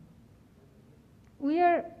increasing. We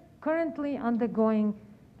are currently undergoing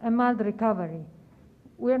a mild recovery.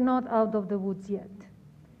 We are not out of the woods yet.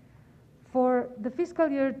 For the fiscal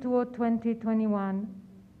year 2021,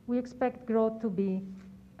 we expect growth to be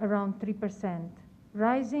around 3%,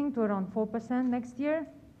 rising to around 4% next year,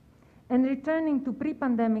 and returning to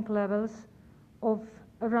pre-pandemic levels of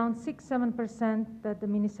around 6–7% that the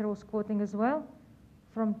minister was quoting as well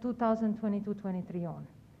from 2022-23 on,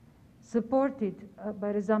 supported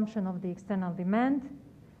by resumption of the external demand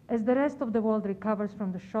as the rest of the world recovers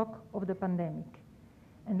from the shock of the pandemic,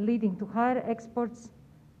 and leading to higher exports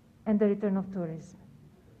and the return of tourism.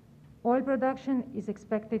 Oil production is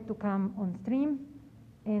expected to come on stream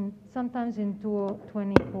sometimes in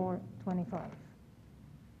 2024-25.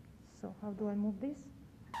 So how do I move this?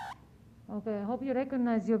 Okay, I hope you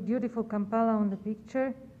recognize your beautiful Kampala on the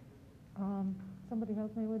picture. Somebody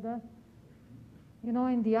help me with that? You know,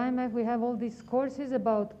 in the IMF we have all these courses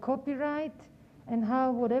about copyright and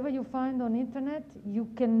how whatever you find on internet you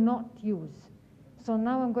cannot use. So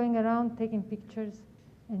now I'm going around taking pictures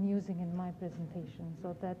and using in my presentation.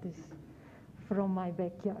 So that is from my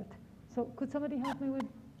backyard. So could somebody help me with?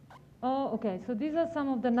 Oh, okay. So these are some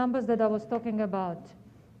of the numbers that I was talking about.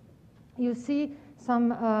 You see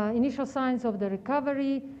some initial signs of the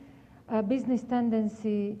recovery. Business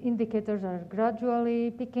tendency indicators are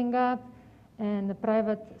gradually picking up, and the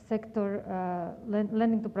private sector,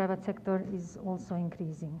 lending to private sector is also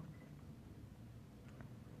increasing.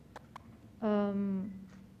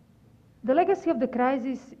 The legacy of the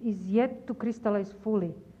crisis is yet to crystallize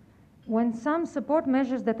fully. When some support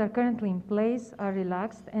measures that are currently in place are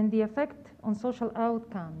relaxed and the effect on social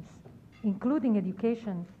outcomes, including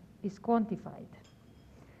education, is quantified.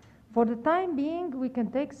 For the time being, we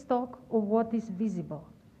can take stock of what is visible,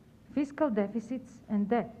 fiscal deficits and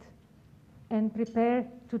debt, and prepare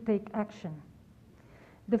to take action.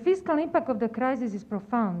 The fiscal impact of the crisis is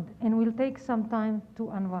profound and will take some time to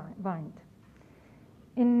unwind.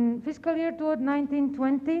 In fiscal year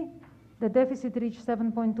 2019-20, the deficit reached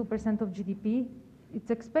 7.2% of GDP.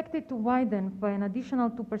 It's expected to widen by an additional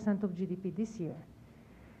 2% of GDP this year.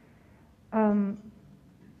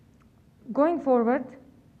 Going forward,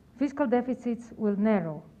 fiscal deficits will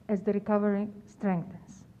narrow as the recovery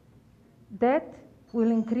strengthens. Debt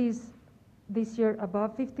will increase this year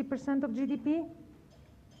above 50% of GDP,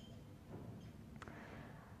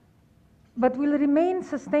 but will remain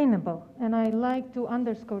sustainable, and I like to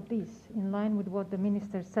underscore this in line with what the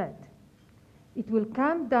minister said. It will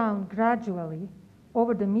come down gradually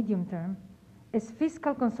over the medium term as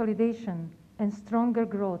fiscal consolidation and stronger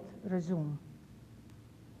growth resume.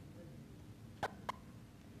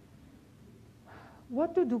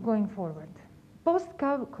 What to do going forward?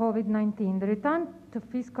 Post-COVID-19, the return to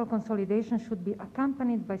fiscal consolidation should be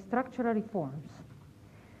accompanied by structural reforms.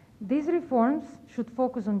 These reforms should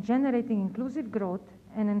focus on generating inclusive growth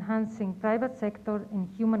and enhancing private sector and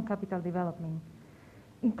human capital development,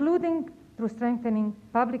 including through strengthening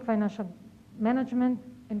public financial management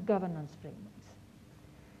and governance frameworks.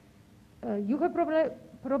 You have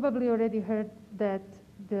probably already heard that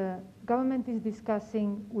the government is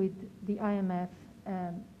discussing with the IMF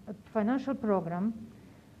a financial program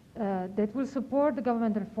that will support the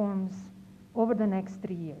government reforms over the next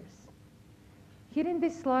 3 years. Here in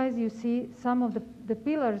this slide, you see some of the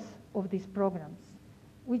pillars of these programs,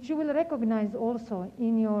 which you will recognize also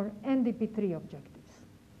in your NDP3 objectives.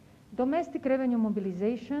 Domestic revenue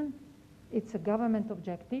mobilization, it's a government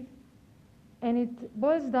objective, and it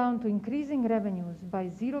boils down to increasing revenues by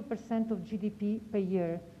 0% of GDP per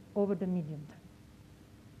year over the medium term.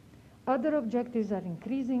 Other objectives are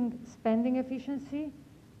increasing spending efficiency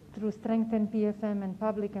through strengthened PFM and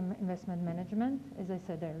public investment management, as I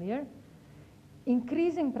said earlier,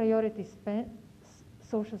 increasing priority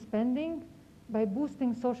social spending by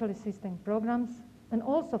boosting social assistance programs and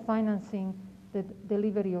also financing the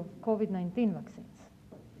delivery of COVID-19 vaccines.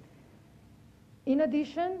 In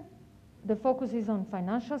addition, the focus is on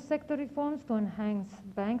financial sector reforms to enhance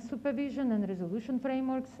bank supervision and resolution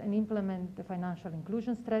frameworks and implement the financial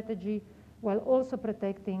inclusion strategy while also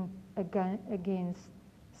protecting against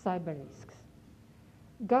cyber risks.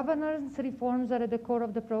 Governance reforms are at the core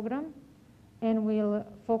of the program and will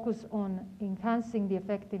focus on enhancing the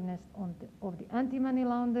effectiveness of the anti-money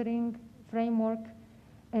laundering framework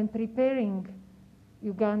and preparing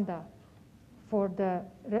Uganda for the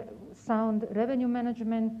sound revenue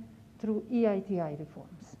management through EITI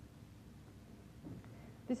reforms.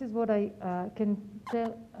 This is what I can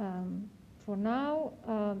tell for now,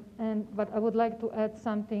 but I would like to add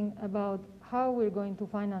something about how we're going to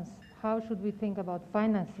finance, how should we think about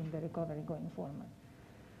financing the recovery going forward.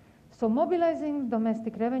 So mobilizing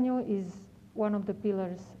domestic revenue is one of the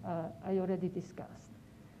pillars I already discussed.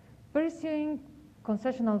 Pursuing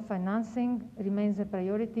concessional financing remains a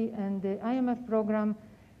priority, and the IMF program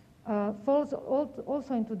falls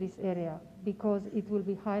also into this area because it will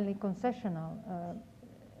be highly concessional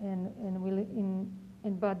and will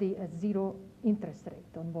embody a zero interest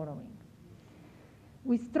rate on borrowing.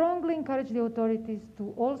 We strongly encourage the authorities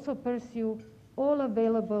to also pursue all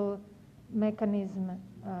available mechanisms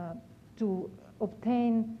to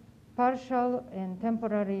obtain partial and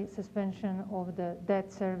temporary suspension of the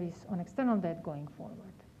debt service on external debt going forward.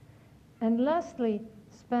 And lastly,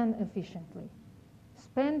 spend efficiently.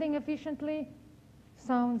 Spending efficiently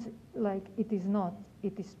sounds like it is not.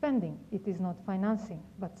 It is spending, it is not financing.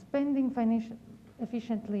 But spending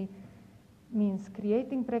efficiently means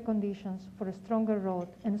creating preconditions for a stronger road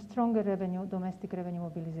and stronger revenue, domestic revenue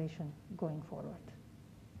mobilization going forward.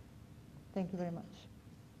 Thank you very much.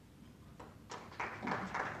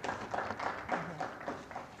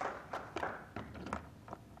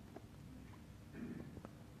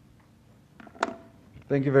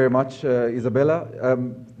 Thank you very much, Isabella.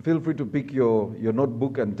 Feel free to pick your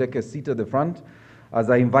notebook and take a seat at the front as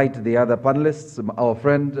I invite the other panelists, our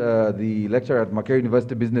friend, the lecturer at Makerere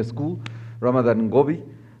University Business School, Ramadan Ngobi.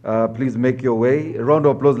 Please make your way. A round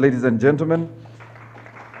of applause, ladies and gentlemen.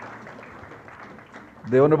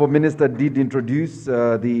 The Honorable Minister did introduce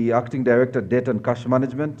the Acting Director, Debt and Cash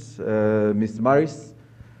Management, Ms. Maris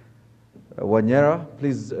Wanyera.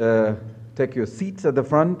 Please take your seats at the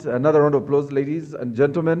front. Another round of applause, ladies and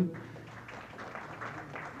gentlemen.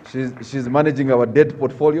 She's managing our debt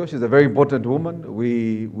portfolio. She's a very important woman.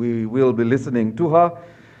 We will be listening to her.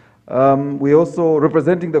 We also,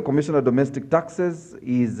 representing the Commissioner of Domestic Taxes,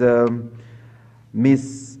 is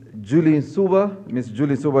Ms. Julie Nsuba. Ms.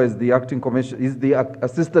 Julie Nsuba is the acting commissioner, is the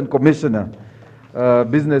Assistant Commissioner,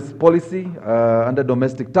 Business Policy under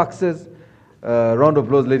Domestic Taxes. Round of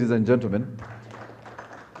applause, ladies and gentlemen.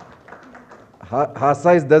 Her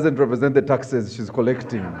size doesn't represent the taxes she's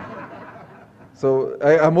collecting. So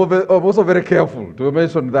I'm also very careful to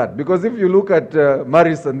mention that, because if you look at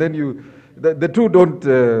Maris and then the two don't.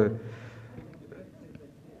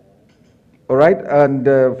 All right, and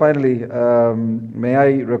finally, may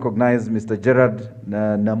I recognize Mr. Gerard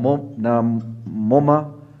Namoma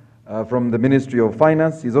from the Ministry of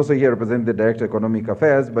Finance. He's also here representing the Director of Economic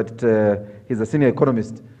Affairs, but he's a senior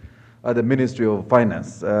economist at the Ministry of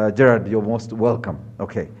Finance. Gerard, you're most welcome.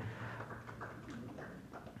 Okay.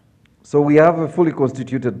 So we have a fully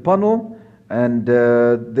constituted panel, and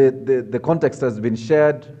the context has been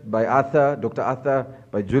shared by Arthur, Dr. Arthur,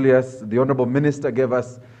 by Julius. The Honorable Minister gave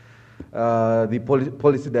us the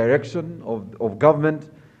policy direction of government,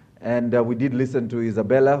 and we did listen to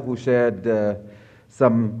Isabella, who shared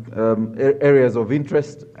some areas of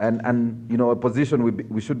interest and you know, a position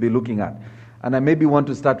we should be looking at. And I maybe want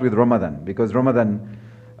to start with Ramadan, because Ramadan,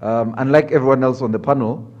 unlike everyone else on the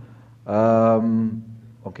panel,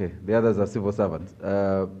 okay, the others are civil servants.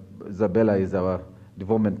 Isabella is our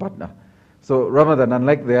development partner. So Ramadan,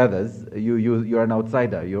 unlike the others, you're an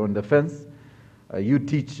outsider. You're on the fence. You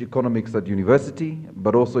teach economics at university,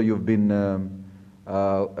 but also you've been an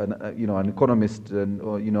economist,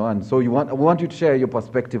 and so we want you to share your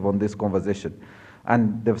perspective on this conversation.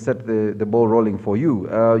 And they've set the ball rolling for you.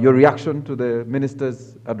 Your reaction to the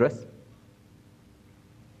minister's address?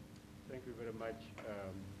 Thank you very much,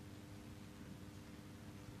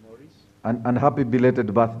 Maurice. And happy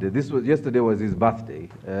belated birthday. Yesterday was his birthday.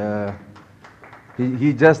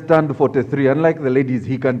 He just turned 43. Unlike the ladies,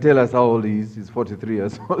 he can tell us how old he is. He's 43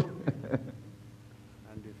 years old.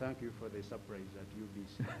 And thank you for the surprise at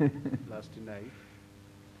UBC last night.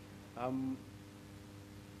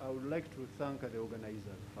 I would like to thank the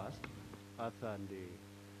organizers first, Arthur and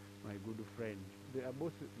my good friend. They are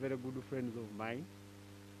both very good friends of mine,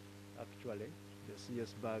 actually, the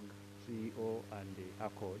CS Bag CEO and the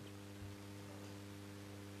ACODE.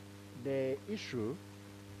 The issue,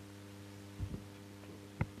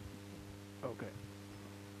 okay,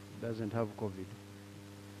 doesn't have COVID.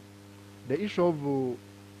 The issue of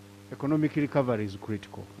economic recovery is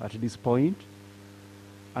critical at this point,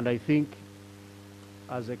 and I think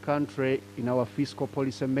as a country in our fiscal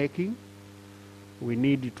policy making, we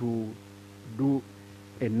need to do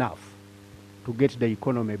enough to get the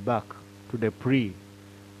economy back to the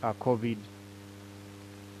pre-COVID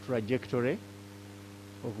trajectory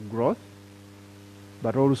of growth,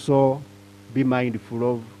 but also be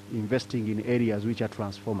mindful of investing in areas which are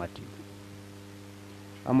transformative.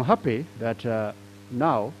 I'm happy that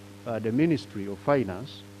now the Ministry of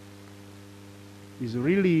Finance is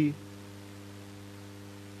really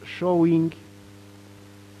showing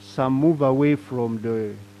some move away from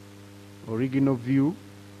the original view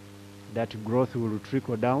that growth will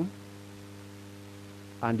trickle down,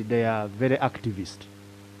 and they are very activist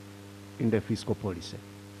in the fiscal policy.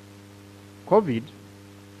 COVID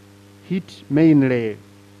hit mainly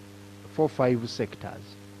 4 or 5 sectors,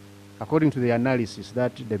 according to the analysis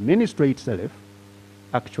that the ministry itself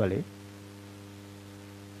actually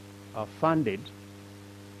funded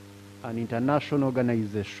an international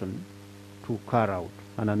organization to carry out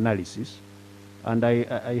an analysis, and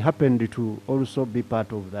I happened to also be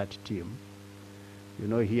part of that team. You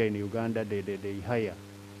know, here in Uganda, they hire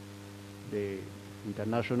the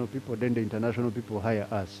international people, then the international people hire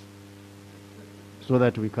us so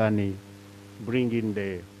that we can bring in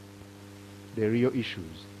the real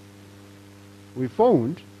issues. We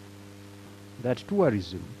found that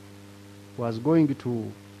tourism was going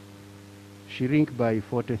to shrink by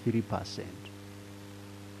 43%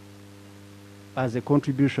 as a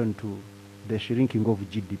contribution to the shrinking of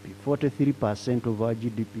GDP. 43% of our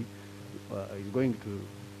GDP is going to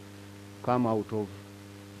come out of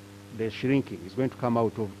the shrinking, is going to come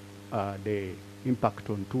out of the impact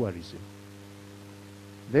on tourism.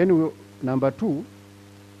 Then number 2,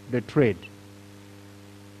 the trade,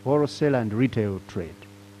 wholesale and retail trade.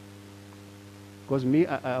 Because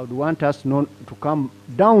I would want us not to come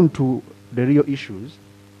down to the real issues,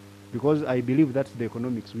 because I believe that's the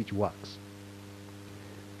economics which works.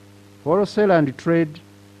 Wholesale and trade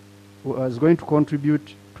was going to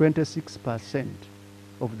contribute 26%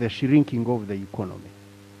 of the shrinking of the economy.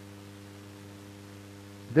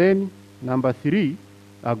 Then number 3,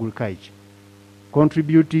 agriculture,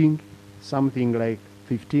 contributing something like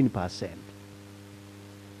 15%.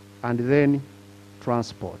 And then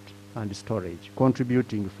transport and storage,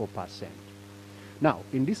 contributing 4%. Now,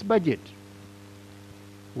 in this budget,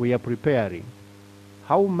 we are preparing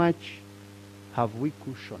how much have we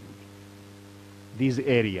cushioned these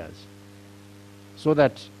areas so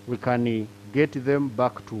that we can get them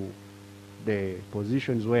back to the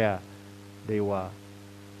positions where they were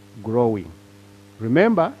growing.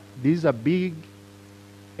 Remember, these are big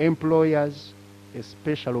employers,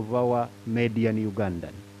 especially of our median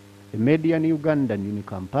Ugandan. A median Ugandan in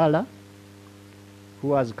Kampala,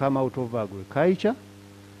 who has come out of agriculture,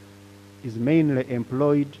 is mainly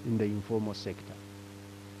employed in the informal sector,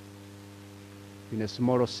 in a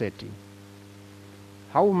smaller setting.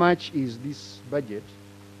 How much is this budget,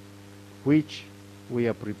 which we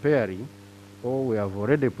are preparing, or we have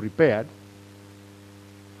already prepared,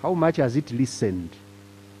 how much has it listened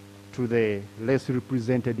to the less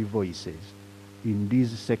represented voices in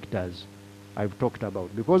these sectors I've talked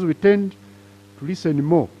about? Because we tend to listen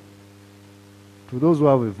more to those who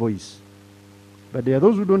have a voice. But there are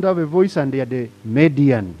those who don't have a voice, and they are the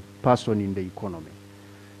median person in the economy.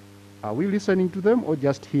 Are we listening to them or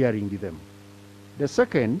just hearing them? The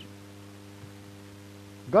second,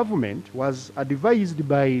 government was advised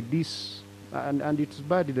by this, and it's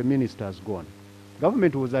bad the minister has gone.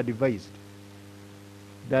 Government was advised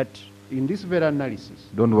that in this very analysis,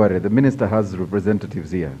 Don't worry, the minister has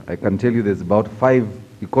representatives here. I can tell you there's about 5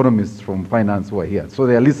 economists from finance who are here, so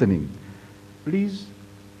they are listening. please,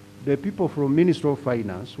 the people from Ministry of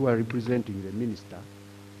Finance who are representing the minister,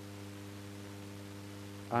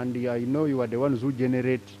 and I know you are the ones who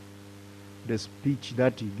generate the speech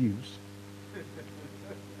that he gives.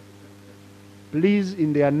 Please,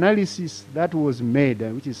 in the analysis that was made,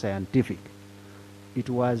 which is scientific, it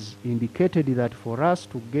was indicated that for us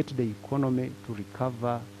to get the economy to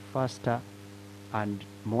recover faster and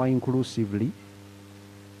more inclusively,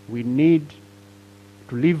 we need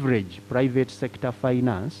to leverage private sector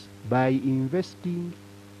finance by investing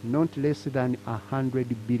not less than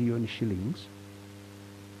 100 billion shillings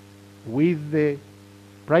with the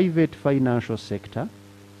private financial sector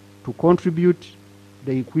to contribute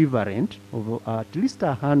the equivalent of at least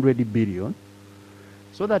 100 billion,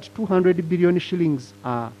 so that 200 billion shillings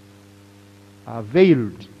are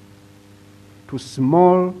availed to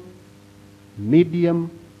small, medium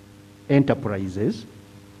enterprises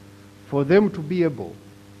for them to be able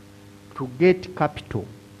to get capital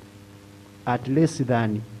at less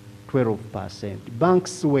than 12%.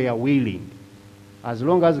 Banks were willing, as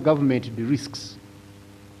long as government de-risks.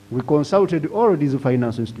 We consulted all these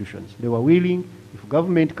financial institutions. They were willing, if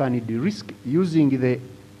government can de-risk using the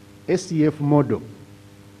SCF model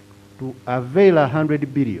to avail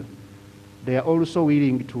 100 billion, they are also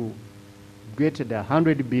willing to get the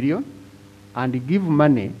 100 billion and give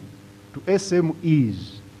money to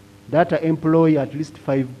SMEs that employ at least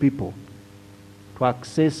 5 people to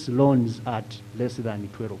access loans at less than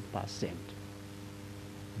 12%.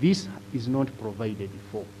 This is not provided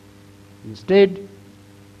for. Instead,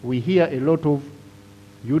 we hear a lot of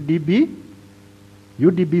UDB.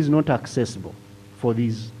 UDB is not accessible for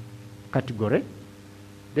this category.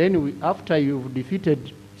 Then after you've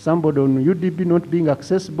defeated somebody on UDB not being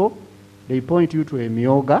accessible, they point you to a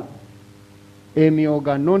MIOGA. A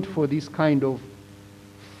MIOGA not for this kind of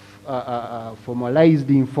formalized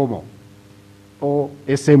informal or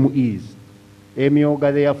SMEs. A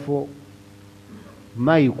MIOGA therefore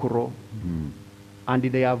micro, and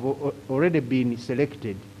they have already been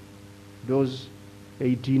selected, those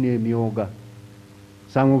 18 MIOGA.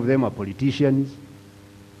 Some of them are politicians,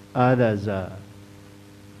 others are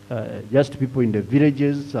just people in the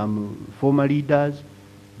villages, some former leaders,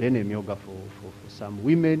 then a MIOGA for some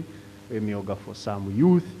women, a MIOGA for some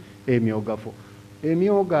youth, a MIOGA for... A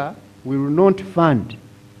MIOGA will not fund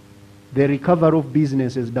the recovery of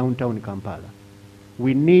businesses downtown Kampala.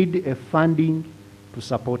 We need a funding to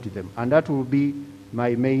support them, and that will be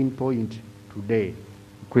my main point today.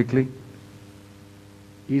 Quickly.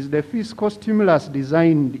 Is the fiscal stimulus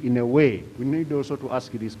designed in a way, we need also to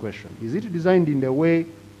ask this question, is it designed in a way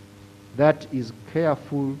that is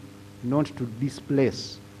careful not to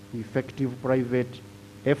displace effective private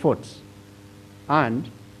efforts and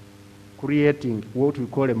creating what we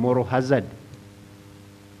call a moral hazard?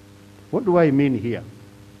 What do I mean here?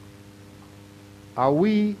 Are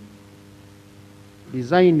we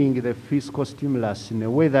designing the fiscal stimulus in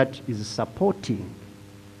a way that is supporting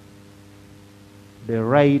the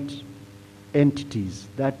right entities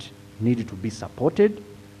that need to be supported,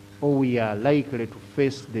 or we are likely to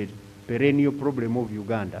face the perennial problem of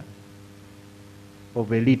Uganda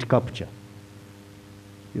of elite capture?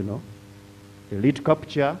 You know, elite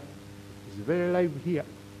capture is very live here.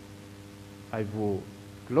 I've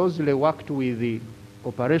closely worked with the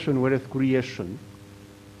Operation Wealth Creation,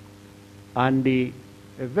 and a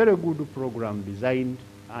very good program designed,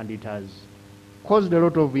 and it has caused a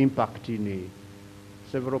lot of impact in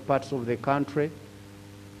several parts of the country,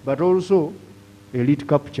 but also elite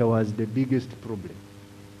capture was the biggest problem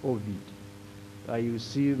of it. You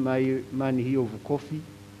see my man here of coffee,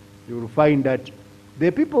 you will find that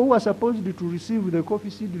the people who are supposed to receive the coffee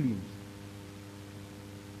seedlings,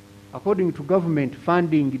 according to government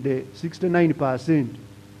funding, the 69%,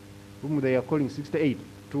 whom they are calling 68,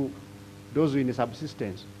 to those in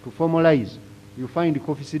subsistence, to formalize, you find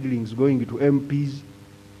coffee seedlings going to MPs,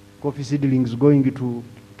 coffee seedlings going to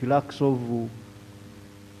clerks of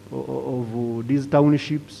these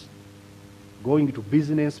townships, going to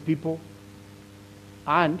business people.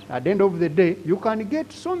 And at the end of the day, you can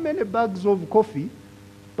get so many bags of coffee,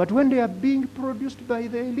 but when they are being produced by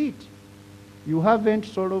the elite, you haven't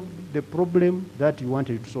solved the problem that you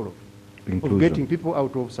wanted to solve, of getting people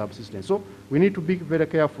out of subsistence. So we need to be very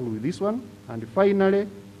careful with this one. And finally,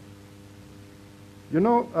 you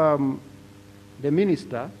know, the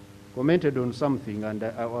minister commented on something, and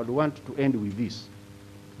I would want to end with this.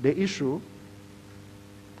 The issue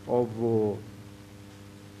of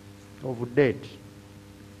debt.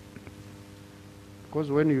 Because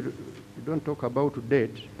when you don't talk about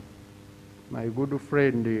debt, my good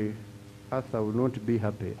friend Arthur will not be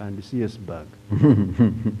happy and see us back.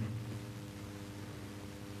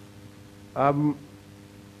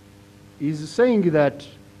 He's saying that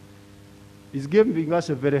he's giving us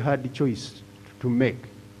a very hard choice to make.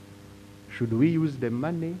 Should we use the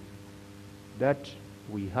money that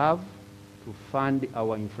we have to fund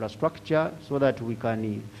our infrastructure so that we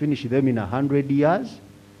can finish them in 100 years?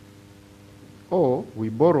 Or we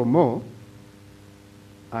borrow more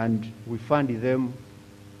and we fund them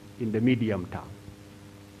in the medium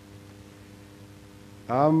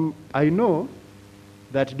term? I know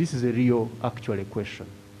that this is a real, actual question,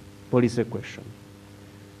 policy question.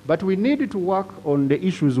 But we need to work on the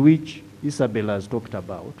issues which Isabella has talked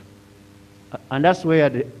about, and that's where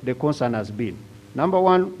the concern has been. Number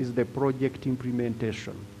one is the project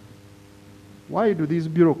implementation. Why do these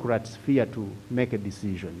bureaucrats fear to make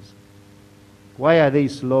decisions? Why are they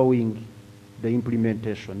slowing the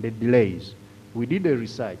implementation, the delays? We did a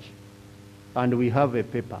research, and we have a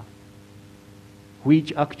paper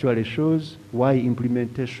which actually shows why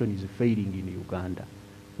implementation is failing in Uganda,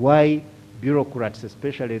 why bureaucrats,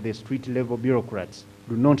 especially the street-level bureaucrats,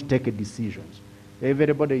 do not take decisions.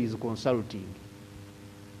 Everybody is consulting.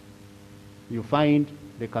 You find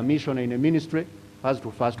the commissioner in a ministry has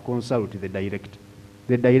to first consult the director.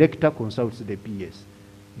 The director consults the PS.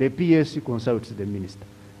 The PS consults the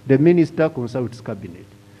minister consults cabinet.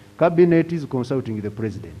 Cabinet is consulting the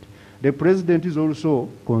president. The president is also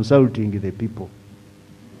consulting the people.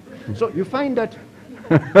 So you find that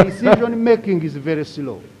decision making is very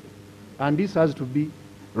slow, and this has to be.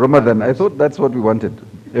 Ramadan, I thought that's what we wanted,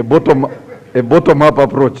 a bottom-up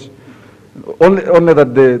approach. Only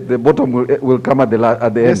that the bottom will come at the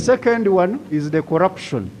end. The second one is the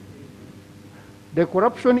corruption. The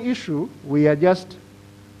corruption issue, we are just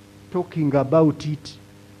talking about it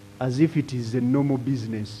as if it is a normal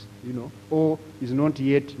business, you know, or is not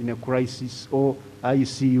yet in a crisis or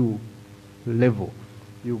ICU level.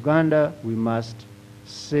 Uganda, we must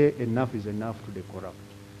say enough is enough to the corrupt.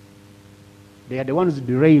 They are the ones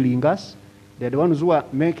derailing us. They are the ones who are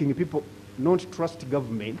making people not trust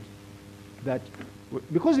government. That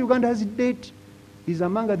because Uganda's debt is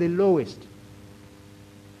among the lowest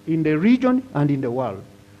in the region and in the world.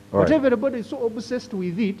 All But right. everybody is so obsessed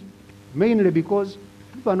with it, mainly because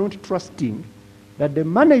people are not trusting that the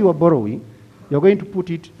money you are borrowing, you're going to put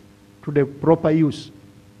it to the proper use.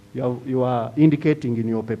 You are indicating in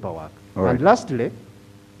your paperwork. All right. And lastly,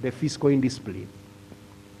 the fiscal indiscipline,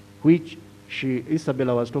 which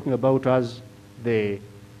Isabella was talking about as the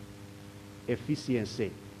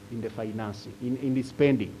efficiency in the financing, in the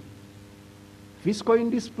spending. Fiscal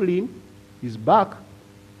indiscipline is back.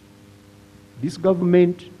 This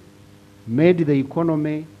government made the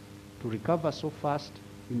economy to recover so fast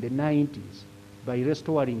in the 90s by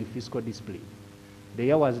restoring fiscal discipline. The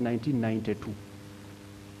year was 1992.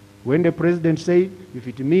 When the president said, if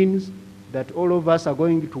it means that all of us are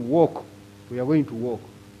going to walk, we are going to walk.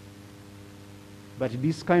 But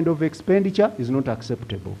this kind of expenditure is not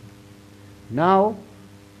acceptable. Now,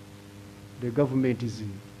 the government is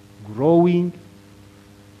growing.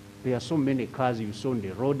 There are so many cars you saw on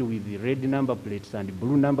the road with the red number plates and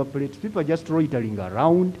blue number plates. People are just loitering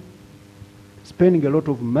around, spending a lot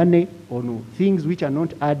of money on things which are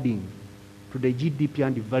not adding to the GDP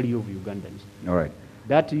and the value of Ugandans. All right.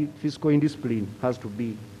 That fiscal indiscipline has to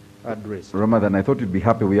be addressed. Ramadan, I thought you'd be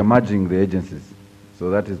happy. We are merging the agencies. So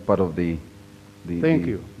that is part of the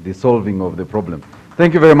solving of the problem.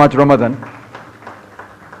 Thank you very much, Ramadan.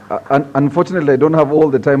 Unfortunately, I don't have all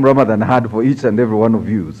the time Ramadan had for each and every one of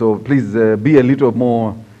you. So please be a little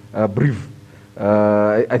more brief.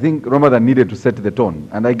 I think Ramadan needed to set the tone,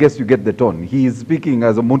 and I guess you get the tone. He is speaking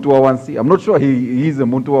as a Muntu wa Wansi. I'm not sure he is a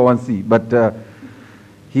Muntu wa Wansi, but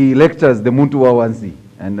he lectures the Muntu wa Wansi,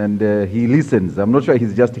 and he listens. I'm not sure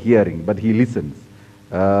he's just hearing, but he listens.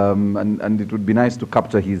 And it would be nice to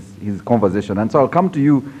capture his conversation. And so I'll come to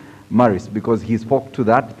you, Maris, because he spoke to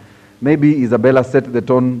that. Maybe Isabella set the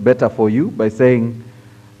tone better for you by saying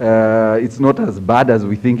it's not as bad as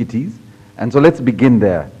we think it is. And so let's begin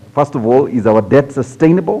there. First of all, is our debt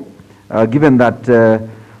sustainable? Given that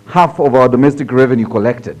half of our domestic revenue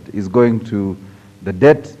collected is going to the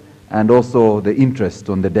debt and also the interest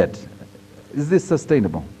on the debt. Is this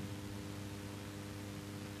sustainable?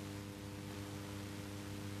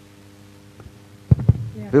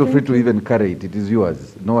 Feel free to even carry it. It is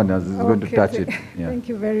yours. No one else is going to touch it. Yeah. Thank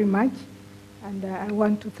you very much. And I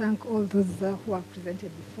want to thank all those who have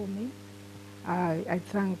presented before me. I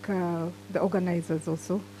thank the organizers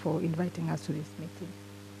also for inviting us to this meeting.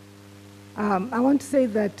 I want to say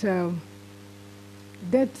that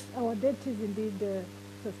our debt is indeed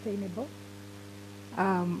sustainable.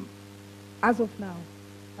 As of now,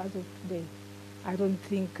 as of today, I don't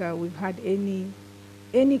think we've had any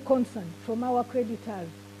concern from our creditors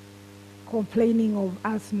complaining of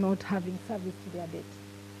us not having service to their debt.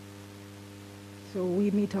 So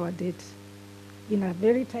we meet our debt in a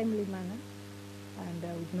very timely manner, and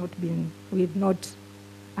we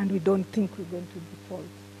don't think we're going to default.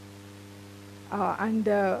 And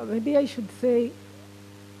maybe I should say,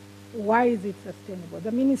 why is it sustainable?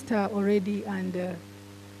 The minister already and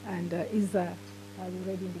Isa has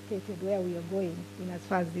already indicated where we are going in as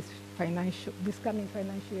far as this coming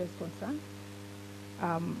financial year is concerned.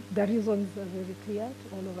 The reasons are very clear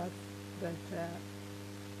to all of us that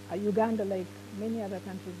Uganda, like many other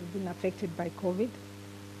countries, has been affected by COVID.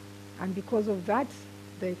 And because of that,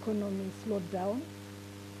 the economy slowed down.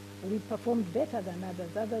 We performed better than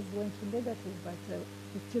others. Others went to negative, but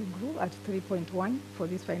we still grew at 3.1 for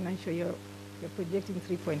this financial year. We're projecting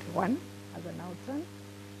 3.1 as an outturn.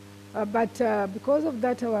 But because of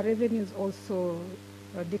that, our revenues also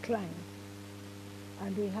declined.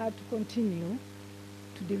 And we had to continue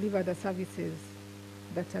to deliver the services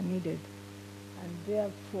that are needed. And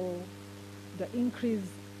therefore, the increase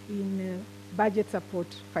in budget support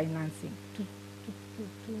financing to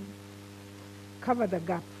cover the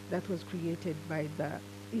gap that was created by the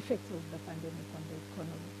effects of the pandemic on the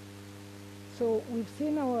economy. So we've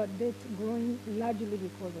seen our debt growing largely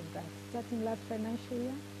because of that. Starting last financial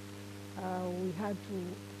year, we had to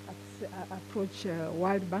approach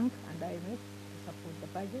World Bank and IMF to support the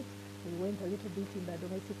budget. We went a little bit in the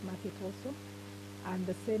domestic market also, and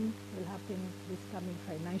the same will happen this coming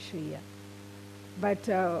financial year. But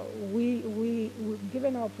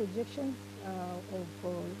given our projections of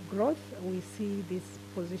growth, we see this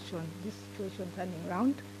situation turning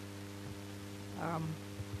around.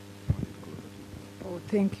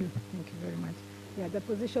 Thank you very much. Yeah, the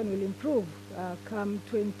position will improve come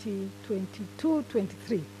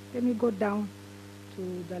 2022-23. Let me go down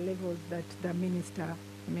to the levels that the minister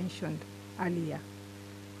mentioned earlier.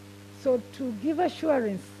 So to give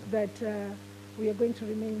assurance that we are going to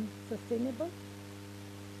remain sustainable,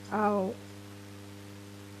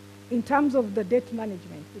 in terms of the debt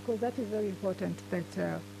management, because that is very important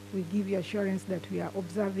that we give you assurance that we are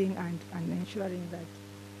observing and ensuring that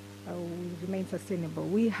we remain sustainable.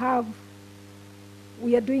 We are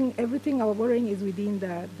doing everything. Our borrowing is within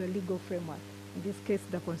the legal framework, in this case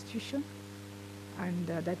the Constitution, and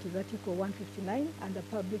that is Article 159 and the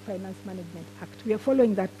Public Finance Management Act. We are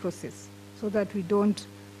following that process so that we don't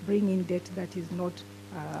bring in debt that is not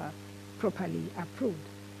properly approved.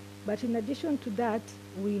 But in addition to that,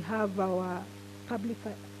 we have our public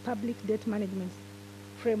debt management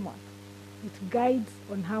framework. It guides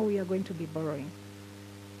on how we are going to be borrowing.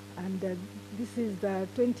 And this is the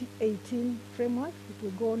 2018 framework. It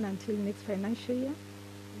will go on until next financial year.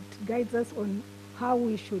 It guides us on how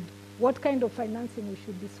what kind of financing we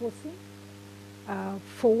should be sourcing,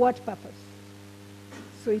 for what purpose.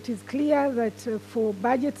 So it is clear that for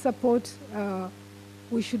budget support,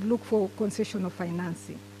 we should look for concessional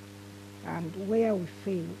financing. And where we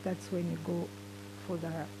fail, that's when we go for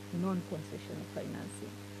the non-concessional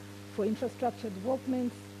financing. For infrastructure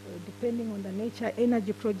development, depending on the nature,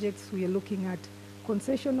 energy projects, we are looking at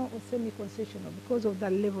concessional or semi-concessional because of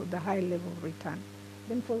the high level of return.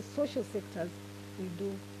 Then for social sectors, we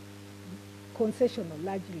do concessional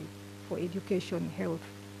largely for education, health,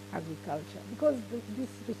 agriculture, because these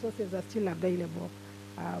resources are still available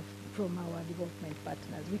from our development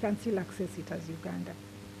partners. We can still access it as Uganda.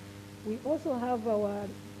 We also have our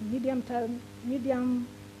medium-term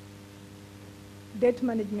debt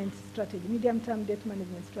management strategy, medium-term debt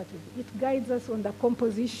management strategy. It guides us on the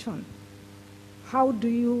composition.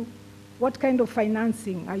 What kind of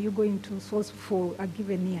financing are you going to source for a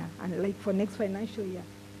given year? And like for next financial year,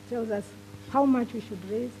 it tells us how much we should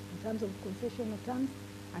raise in terms of concessional terms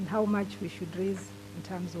and how much we should raise in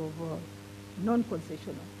terms of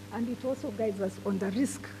non-concessional. And it also guides us on the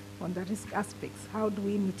risk aspects. How do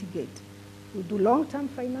we mitigate? We do long-term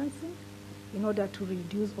financing in order to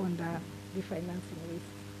reduce on the refinancing risk.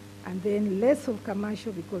 And then less of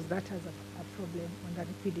commercial because that has a problem on the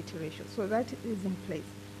liquidity ratio. So that is in place.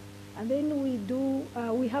 And then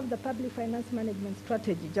we have the public finance management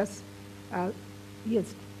strategy,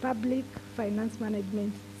 public finance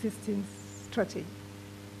management systems strategy.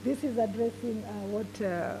 This is addressing what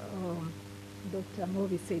Dr.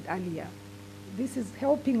 Movi said earlier. This is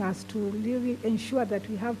helping us to really ensure that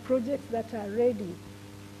we have projects that are ready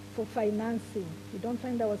for financing. We don't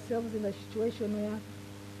find ourselves in a situation where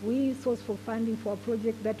We source for funding for a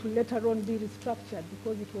project that will later on be restructured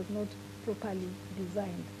because it was not properly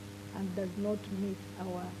designed and does not meet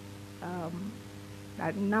our,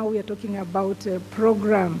 now we are talking about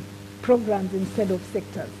programs instead of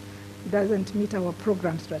sectors. It doesn't meet our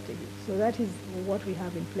program strategy. So that is what we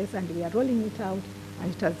have in place, and we are rolling it out,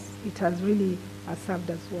 and it has really served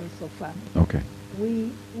us well so far. Okay.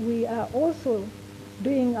 We are also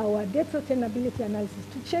doing our debt sustainability analysis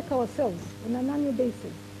to check ourselves on an annual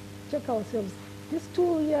basis. Check ourselves. These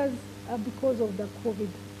 2 years are because of the COVID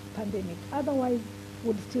pandemic. Otherwise,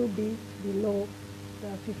 would still be below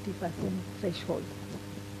the 50% threshold.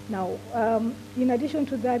 Now, in addition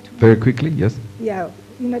to that... Very quickly, yes? Yeah.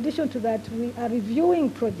 In addition to that, we are reviewing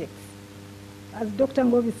projects. As Dr.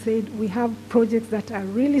 Ngovi said, we have projects that are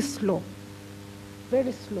really slow,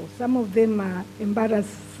 very slow. Some of them are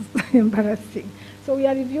embarrassing. So we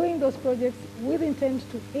are reviewing those projects with intent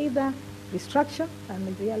to either restructure and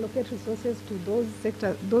reallocate resources to those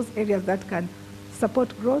sectors, those areas that can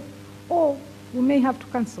support growth, or we may have to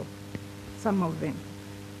cancel some of them.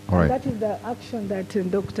 All right. That is the action that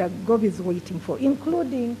Dr. Ngovi is waiting for,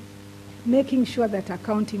 including making sure that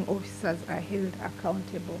accounting officers are held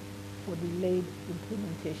accountable for delayed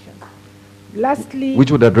implementation. Lastly...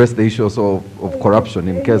 Which would address the issues of corruption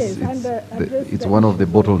in case yes, it's one of the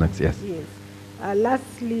bottlenecks, yes. Yes.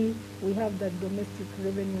 Lastly, we have the domestic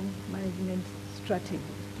revenue management strategy,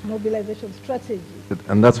 mobilization strategy.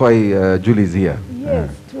 And that's why Julie is here.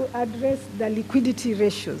 Yes, to address the liquidity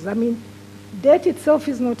ratios. I mean, debt itself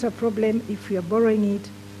is not a problem if you are borrowing it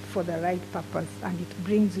for the right purpose and it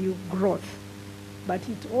brings you growth. But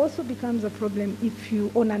it also becomes a problem if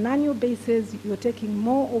you, on an annual basis, you're taking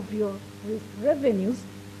more of your revenues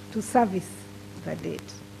to service the debt.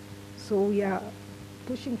 So we are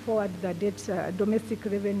pushing forward the debt, domestic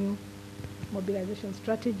revenue mobilization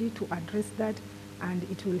strategy to address that, and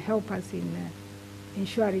it will help us in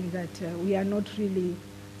ensuring that we are not really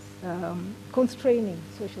constraining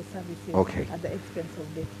social services at the expense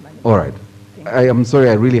of debt management. All right. I am sorry,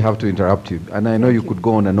 I really have to interrupt you. And I know you could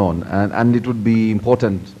go on. And it would be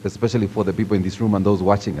important, especially for the people in this room and those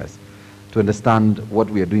watching us, to understand what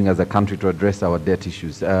we are doing as a country to address our debt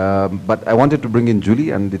issues. But I wanted to bring in Julie,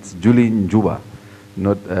 and it's Julie Njuba.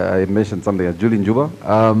 Not, I mentioned something as Julie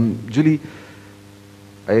Njuba. Julie,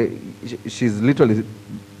 she's literally,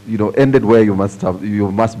 ended where you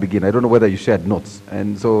must begin. I don't know whether you shared notes.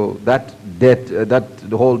 And so that debt,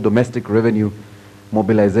 the whole domestic revenue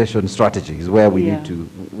mobilization strategy is where we need to,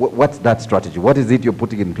 what's that strategy? What is it you're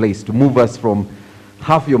putting in place to move us from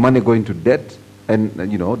half your money going to debt and,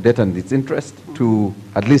 debt and its interest to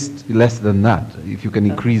at least less than that, if you can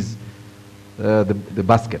increase the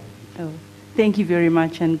basket? Oh, thank you very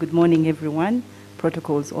much, and good morning, everyone.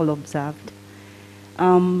 Protocols all observed.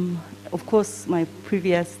 Of course,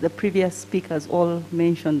 the previous speakers all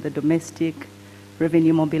mentioned the domestic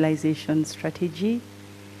revenue mobilization strategy.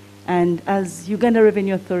 And as Uganda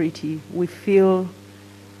Revenue Authority, we feel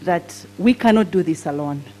that we cannot do this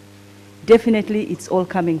alone. Definitely, it's all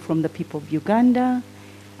coming from the people of Uganda,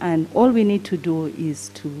 and all we need to do is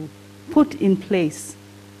to put in place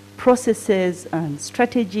processes and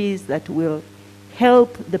strategies that will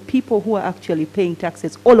help the people who are actually paying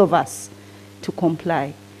taxes, all of us, to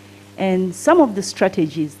comply. And some of the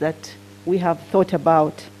strategies that we have thought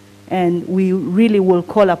about, and we really will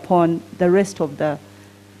call upon the rest of the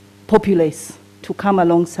populace to come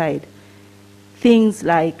alongside, things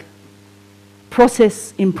like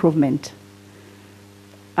process improvement.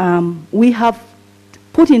 We have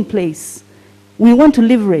put in place, we want to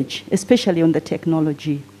leverage, especially on the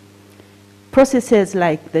technology, processes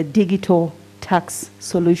like the digital tax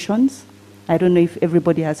solutions. I don't know if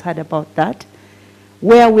everybody has heard about that,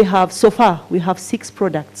 where we have, so far, we have 6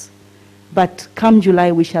 products, but come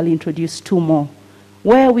July, we shall introduce 2 more.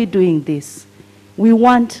 Why are we doing this? We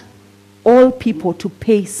want all people to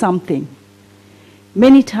pay something.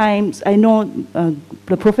 Many times, I know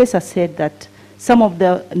the professor said that some of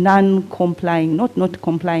the non-complying, not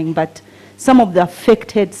complying, but some of the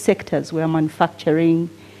affected sectors were manufacturing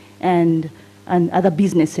and other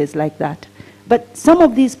businesses like that. But some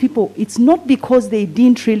of these people, it's not because they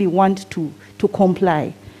didn't really want to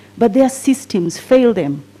comply, but their systems failed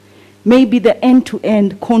them. Maybe the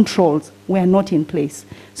end-to-end controls were not in place.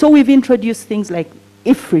 So we've introduced things like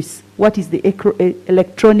IFRIS, what is the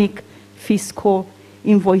electronic fiscal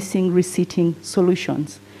invoicing receipting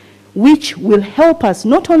solutions, which will help us,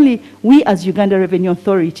 not only we as Uganda Revenue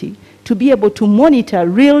Authority, to be able to monitor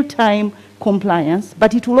real-time compliance,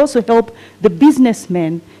 but it will also help the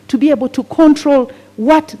businessmen to be able to control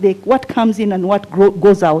what comes in and what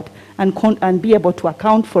goes out, and be able to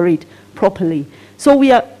account for it properly. So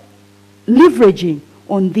we are leveraging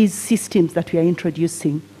on these systems that we are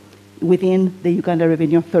introducing within the Uganda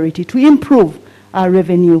Revenue Authority to improve our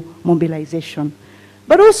revenue mobilization.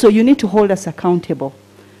 But also, you need to hold us accountable.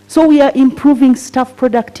 So we are improving staff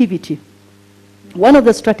productivity. One of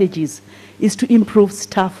the strategies is to improve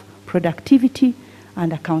staff productivity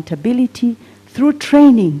and accountability through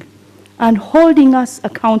training and holding us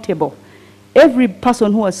accountable. Every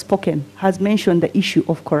person who has spoken has mentioned the issue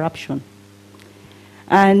of corruption.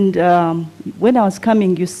 And when I was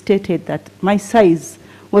coming, you stated that my size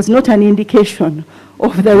was not an indication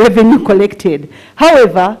of the revenue collected.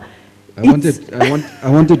 However, I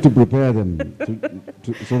wanted to prepare them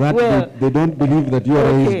so that they don't believe that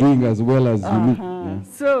URA is doing as well as you look.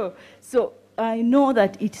 Yeah. So I know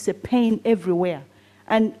that it's a pain everywhere.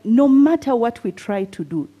 And no matter what we try to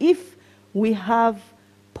do, if we have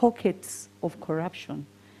pockets of corruption,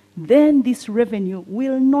 then this revenue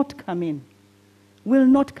will not come in. Will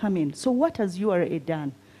not come in. So what has URA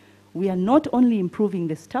done? We are not only improving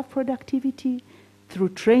the staff productivity through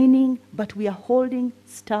training, but we are holding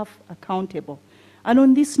staff accountable. And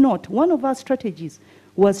on this note, one of our strategies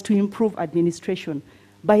was to improve administration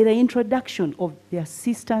by the introduction of the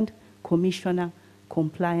Assistant Commissioner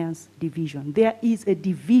Compliance Division. There is a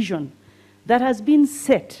division that has been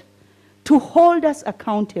set to hold us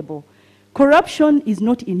accountable. Corruption is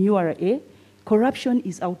not in URA. Corruption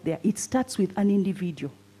is out there. It starts with an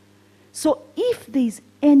individual. So if there is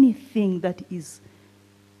anything that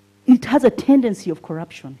it has a tendency of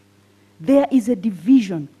corruption, there is a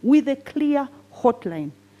division with a clear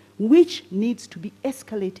hotline which needs to be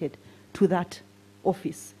escalated to that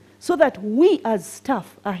office so that we as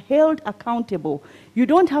staff are held accountable. You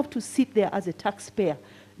don't have to sit there as a taxpayer.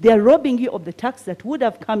 They are robbing you of the tax that would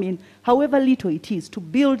have come in, however little it is, to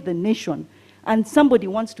build the nation, and somebody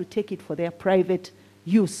wants to take it for their private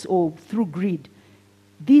use or through greed.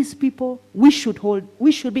 These people, we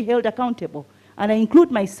should be held accountable. And I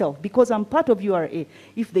include myself because I'm part of URA.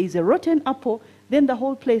 If there is a rotten apple, then the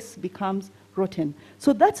whole place becomes rotten.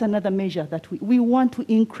 So that's another measure that we want to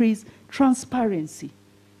increase transparency.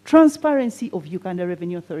 Transparency of Uganda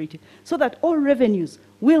Revenue Authority so that all revenues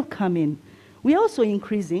will come in. We're also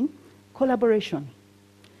increasing collaboration.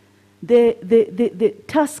 The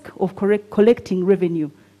task of collecting revenue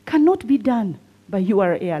cannot be done by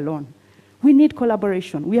URA alone. We need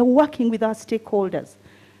collaboration. We are working with our stakeholders.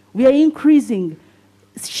 We are increasing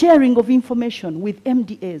sharing of information with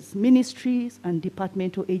MDAs, ministries and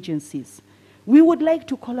departmental agencies. We would like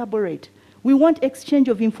to collaborate. We want exchange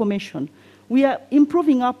of information. We are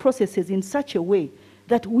improving our processes in such a way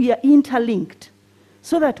that we are interlinked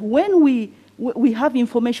so that when we have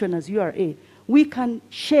information as URA, we can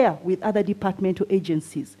share with other departmental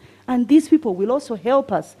agencies. And these people will also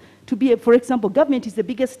help us to be, for example, government is the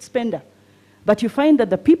biggest spender. But you find that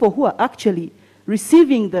the people who are actually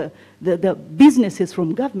receiving the businesses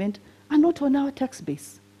from government are not on our tax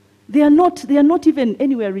base. They are not even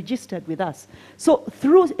anywhere registered with us. So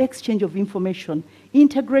through exchange of information,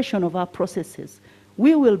 integration of our processes,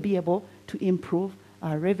 we will be able to improve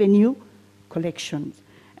our revenue collections.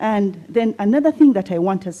 And then another thing that I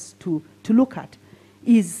want us to look at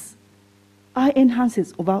is our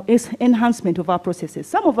enhancement of our processes.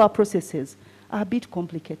 Some of our processes are a bit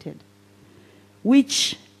complicated,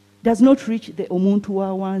 which does not reach the omuntu wa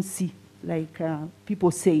wansi, like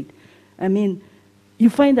people said. I mean, you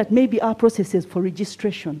find that maybe our processes for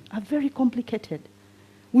registration are very complicated.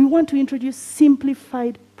 We want to introduce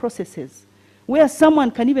simplified processes where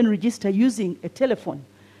someone can even register using a telephone,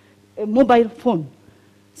 a mobile phone.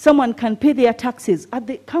 Someone can pay their taxes at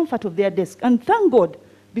the comfort of their desk. And thank God,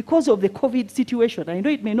 because of the COVID situation, I know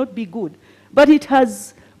it may not be good, but it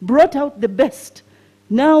has brought out the best.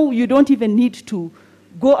 Now you don't even need to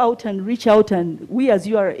go out and reach out, and we as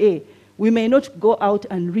URA, we may not go out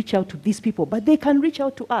and reach out to these people, but they can reach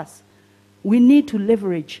out to us. We need to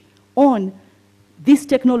leverage on this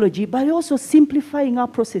technology, but also simplifying our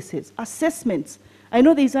processes, assessments. I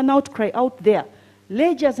know there's an outcry out there.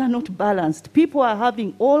 Ledgers are not balanced. People are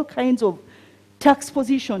having all kinds of tax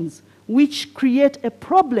positions which create a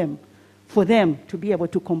problem for them to be able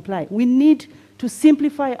to comply. We need to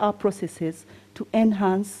simplify our processes to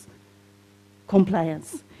enhance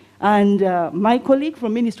compliance. And my colleague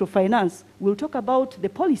from Ministry of Finance will talk about the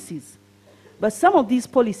policies. But some of these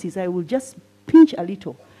policies, I will just pinch a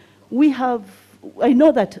little. I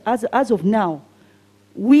know that as of now,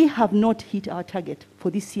 we have not hit our target for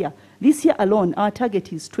this year. This year alone, our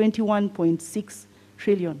target is 21.6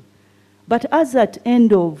 trillion. But as at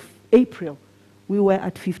end of April, we were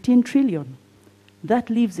at 15 trillion. That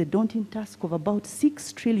leaves a daunting task of about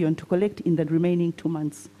 6 trillion to collect in the remaining 2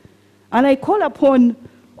 months. And I call upon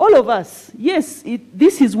all of us, yes,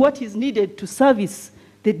 this is what is needed to service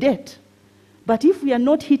the debt. But if we are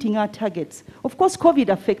not hitting our targets, of course, COVID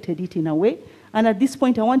affected it in a way. And at this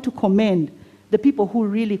point, I want to commend the people who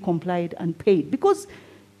really complied and paid. Because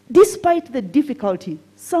despite the difficulty,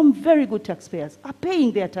 some very good taxpayers are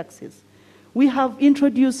paying their taxes. We have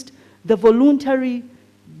introduced the voluntary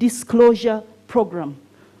disclosure program.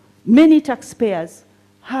 Many taxpayers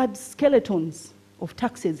had skeletons of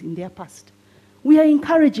taxes in their past. We are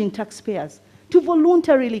encouraging taxpayers to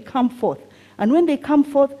voluntarily come forth. And when they come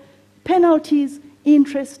forth, penalties,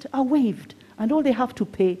 interest are waived. And all they have to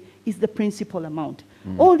pay is the principal amount.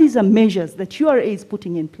 All these are measures that URA is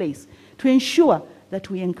putting in place to ensure that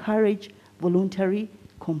we encourage voluntary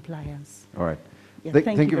compliance. All right. Yeah,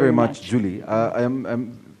 thank you very much, Julie.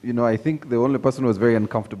 I think the only person who was very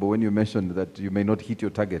uncomfortable when you mentioned that you may not hit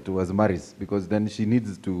your target was Maris, because then she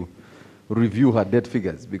needs to review her debt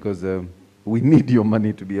figures, because we need your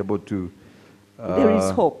money to be able to... there is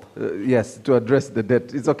hope. Yes, to address the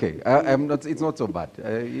debt. It's okay. It's not so bad.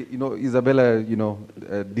 Isabella,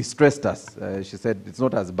 distressed us. She said it's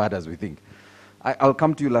not as bad as we think. I'll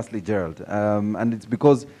come to you lastly, Gerald. And it's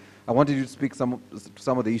because I wanted you to speak some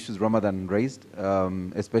of the issues Ramadan raised,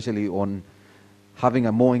 especially on having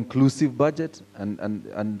a more inclusive budget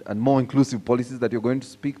and more inclusive policies that you're going to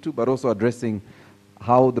speak to, but also addressing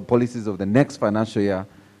how the policies of the next financial year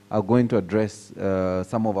are going to address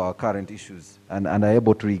some of our current issues and are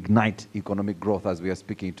able to reignite economic growth as we are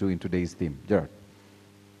speaking to in today's theme. Gerard.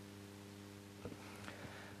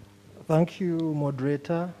 Thank you,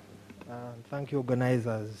 moderator, and thank you,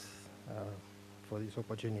 organizers, for this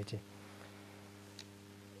opportunity.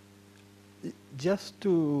 Just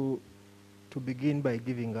to begin by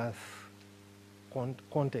giving us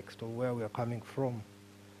context of where we are coming from.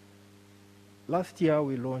 Last year,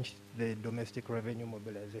 we launched the Domestic Revenue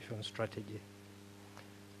Mobilization Strategy,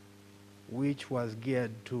 which was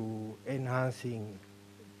geared to enhancing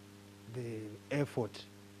the effort,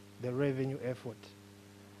 the revenue effort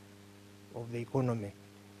of the economy,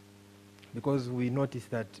 because we noticed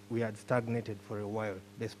that we had stagnated for a while,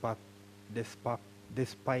 despite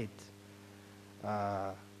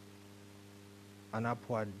an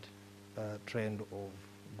upward trend of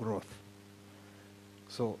growth.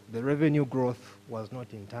 So the revenue growth was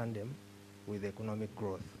not in tandem with economic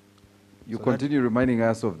growth. You continue reminding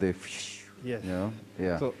us of the... Yes.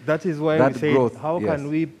 Yeah. So that is why we say, how can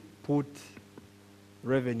we put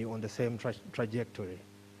revenue on the same trajectory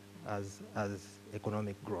as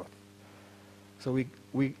economic growth? So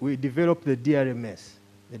we developed the DRMS,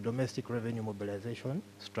 the Domestic Revenue Mobilization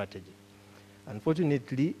Strategy.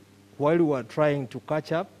 Unfortunately, while we were trying to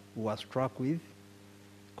catch up, we were struck with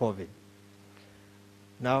COVID.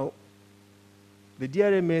 Now, the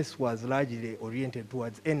DRMS was largely oriented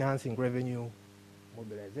towards enhancing revenue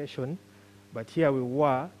mobilization, but here we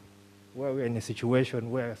were in a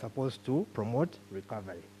situation where we're supposed to promote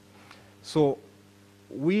recovery. So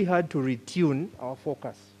we had to retune our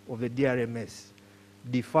focus of the DRMS,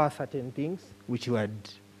 defer certain things which we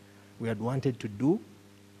had wanted to do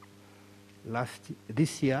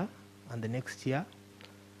this year and the next year,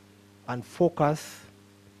 and focus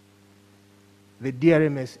the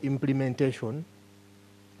DRMS implementation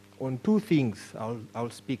on two things I'll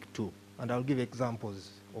speak to, and I'll give examples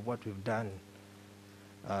of what we've done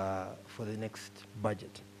for the next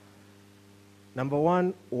budget. Number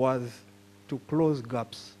one was to close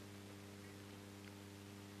gaps.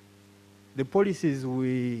 The policies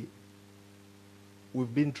we've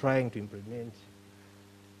been trying to implement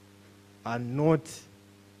are not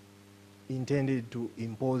intended to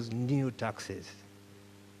impose new taxes.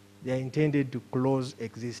 They are intended to close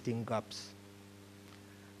existing gaps.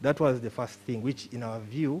 That was the first thing, which in our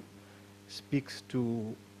view speaks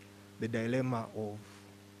to the dilemma of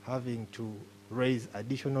having to raise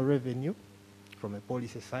additional revenue from a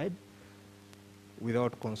policy side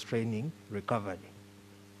without constraining recovery.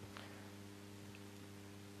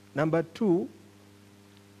 Number two,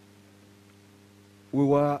 we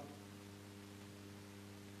were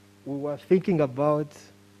thinking about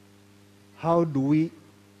how do we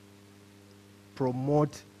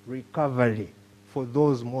promote recovery for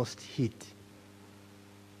those most hit.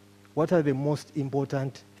 What are the most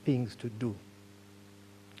important things to do?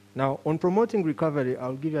 Now, on promoting recovery,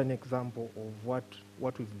 I'll give you an example of what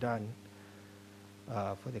we've done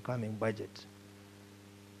for the coming budget.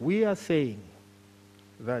 We are saying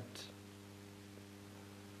that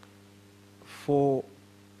for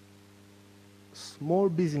small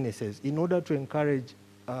businesses, in order to encourage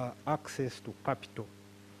access to capital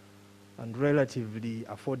and relatively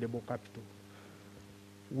affordable capital,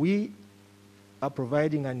 we are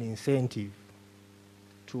providing an incentive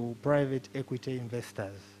to private equity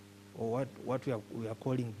investors, or what we are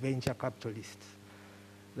calling venture capitalists,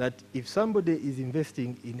 that if somebody is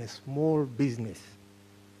investing in a small business,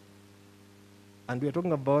 and we are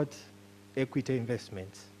talking about equity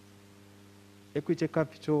investments. Equity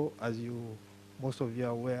capital, as most of you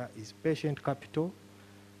are aware, is patient capital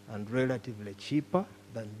and relatively cheaper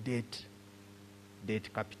than debt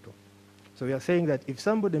capital. So we are saying that if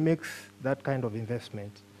somebody makes that kind of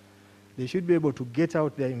investment, they should be able to get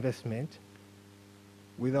out their investment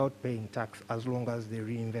without paying tax as long as they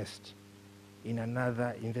reinvest in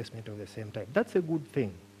another investment of the same type. That's a good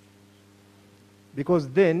thing, because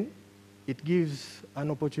then it gives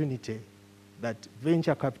an opportunity that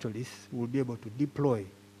venture capitalists will be able to deploy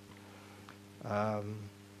a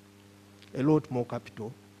lot more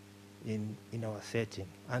capital in our setting.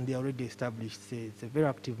 And they already established, it's a very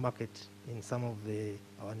active market in some of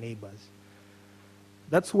our neighbors.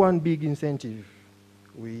 That's one big incentive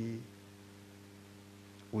we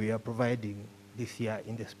are providing this year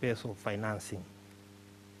in the space of financing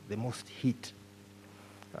the most hit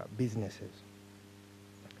businesses.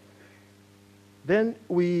 Then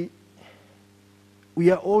we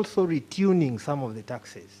are also retuning some of the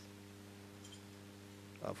taxes.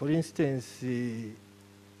 For instance,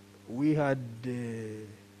 we had,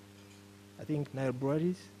 I think, Nile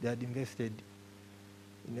Breweries, they had invested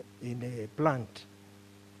in a plant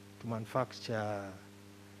to manufacture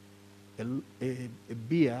a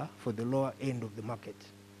beer for the lower end of the market,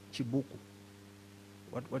 Chibuku,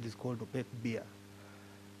 what is called opaque beer.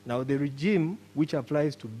 Now, the regime which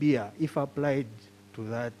applies to beer, if applied to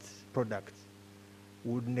that product,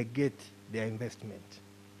 would negate their investment.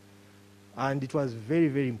 And it was very,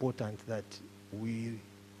 very important that we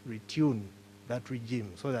retune that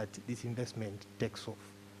regime so that this investment takes off.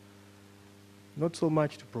 Not so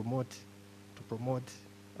much to promote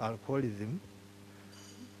alcoholism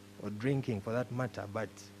or drinking for that matter, but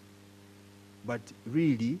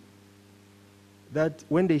really that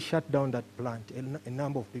when they shut down that plant, a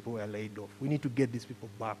number of people were laid off. We need to get these people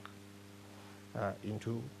back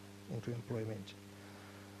into employment.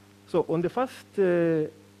 So on the first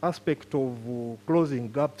aspect of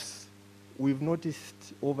closing gaps, we've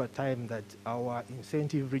noticed over time that our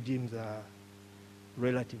incentive regimes are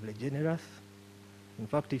relatively generous. In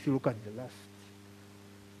fact, if you look at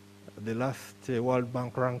the last World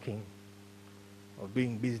Bank ranking of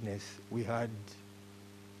doing business, we had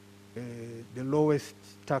the lowest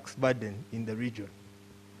tax burden in the region.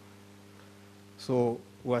 So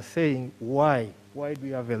we're saying, why do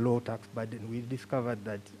we have a low tax burden? We discovered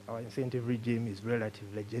that our incentive regime is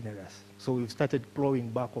relatively generous. So we've started clawing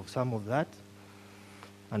back of some of that,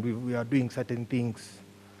 and we are doing certain things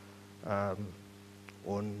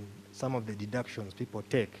on some of the deductions people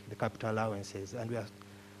take, the capital allowances, and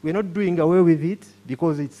we're not doing away with it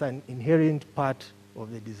because it's an inherent part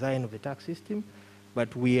of the design of the tax system,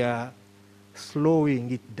 but we are slowing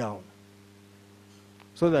it down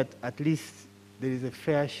so that at least there is a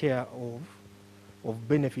fair share of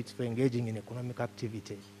benefits for engaging in economic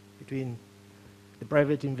activity between the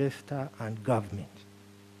private investor and government.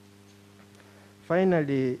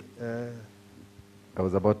 Finally, I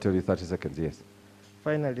was about to tell you 30 seconds, yes.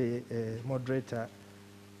 Finally, moderator,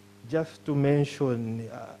 just to mention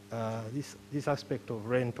this aspect of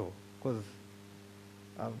rental, because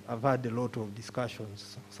I've had a lot of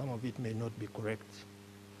discussions. Some of it may not be correct.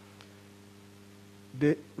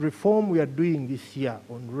 The reform we are doing this year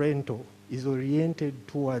on rental is oriented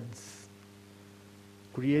towards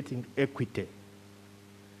creating equity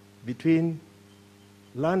between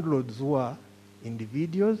landlords who are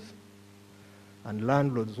individuals and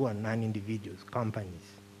landlords who are non-individuals, companies.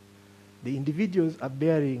 The individuals are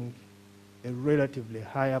bearing a relatively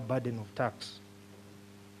higher burden of tax,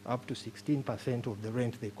 up to 16% of the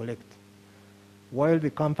rent they collect, while the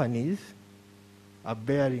companies are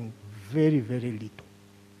bearing very, very little,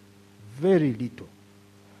 very little.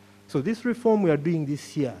 So this reform we are doing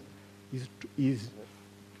this year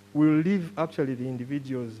will leave actually the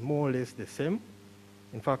individuals more or less the same.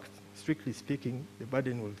 In fact, strictly speaking, the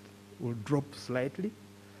burden will drop slightly,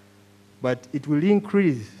 but it will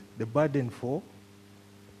increase the burden for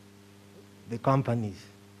the companies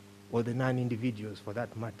or the non-individuals for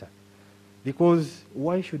that matter. Because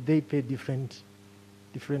why should they pay different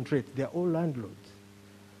rates? They're all landlords.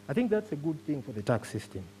 I think that's a good thing for the tax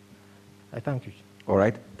system. I thank you. All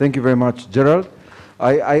right. Thank you very much, Gerald.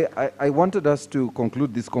 I wanted us to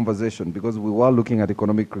conclude this conversation because we were looking at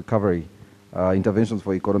economic recovery, interventions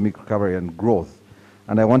for economic recovery and growth.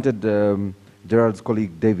 And I wanted Gerald's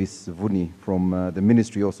colleague, Davis Vuni, from the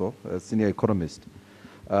ministry also, a senior economist,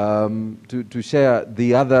 to share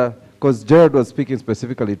the other, because Jared was speaking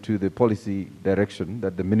specifically to the policy direction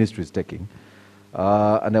that the ministry is taking.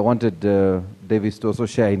 And I wanted Davis to also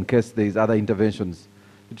share in case there is other interventions.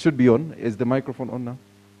 It should be on. Is the microphone on now?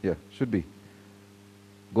 Yeah, should be.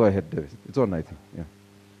 Go ahead, Davis. It's on, I think. Yeah.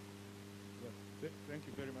 Thank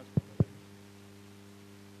you very much.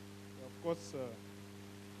 Of course,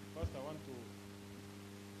 first I want to...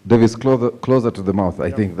 Davis, closer to the mouth.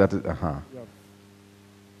 I think that is... Yeah.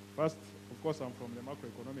 First, of course, I'm from the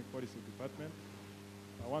macroeconomic policy department.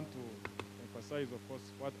 I want to emphasize, of course,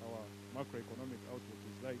 what our macroeconomic outlook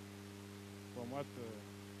is like from what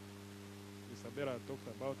Isabella talked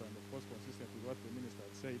about, and of course consistent with what the minister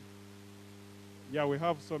had said. Yeah, we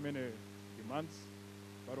have so many demands,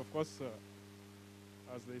 but of course,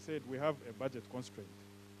 as they said, we have a budget constraint.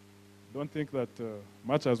 Don't think that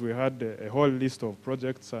much as we had a whole list of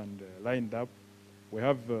projects and lined up, we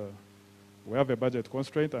have a budget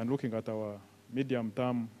constraint, and looking at our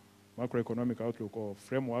medium-term macroeconomic outlook or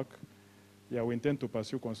framework, yeah, we intend to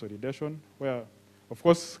pursue consolidation, where, of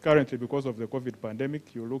course, currently because of the COVID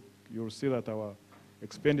pandemic, you'll see that our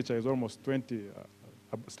expenditure is almost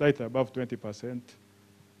slightly above 20%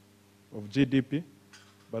 of GDP,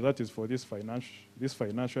 but that is for this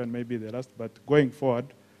financial and maybe the last. But going forward,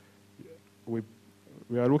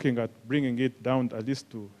 we are looking at bringing it down at least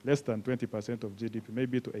to less than 20% of GDP,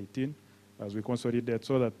 maybe to 18, as we consolidate,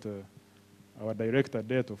 so that our director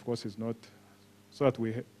debt, of course, is not, so that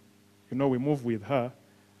we move with her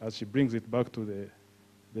as she brings it back to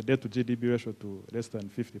the debt to GDP ratio to less than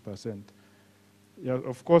 50%. Yeah,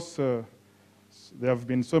 of course, there have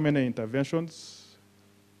been so many interventions.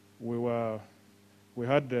 We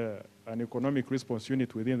had an economic response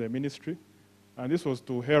unit within the ministry, and this was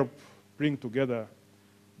to help bring together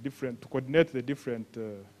to coordinate the different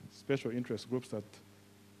special interest groups that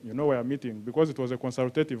were meeting, because it was a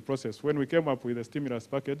consultative process. When we came up with the stimulus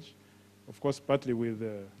package, of course, partly with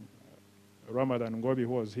Ramadan Ngobi,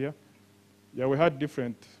 who was here, yeah, we had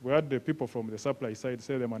the people from the supply side,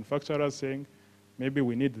 say the manufacturers saying, maybe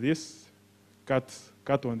we need this,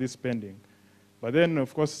 cut on this spending. But then,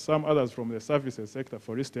 of course, some others from the services sector,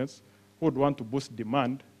 for instance, who would want to boost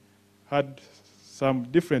demand, had some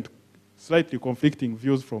different, slightly conflicting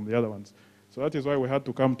views from the other ones. So that is why we had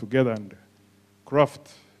to come together and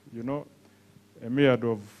craft, a myriad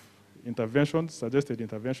of interventions, suggested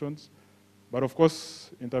interventions, but of course,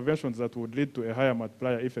 interventions that would lead to a higher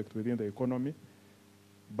multiplier effect within the economy.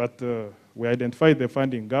 But we identified the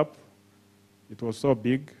funding gap. It was so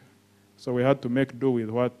big, so we had to make do with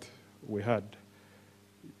what we had.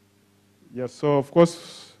 Yes, so of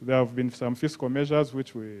course, there have been some fiscal measures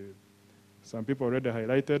which some people already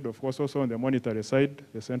highlighted. Of course, also on the monetary side,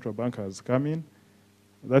 the central bank has come in.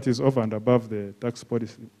 That is over and above the tax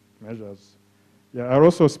policy measures. Yeah, I'll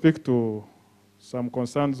also speak to some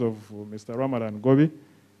concerns of Mr. Ramadan Ngobi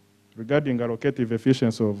regarding allocative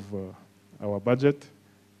efficiency of our budget,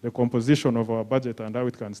 the composition of our budget, and how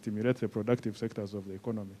it can stimulate the productive sectors of the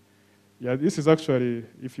economy. Yeah, this is actually,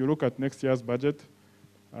 if you look at next year's budget,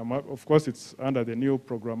 of course, it's under the new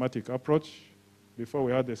programmatic approach. Before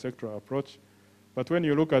we had the sectoral approach. But when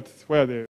you look at where the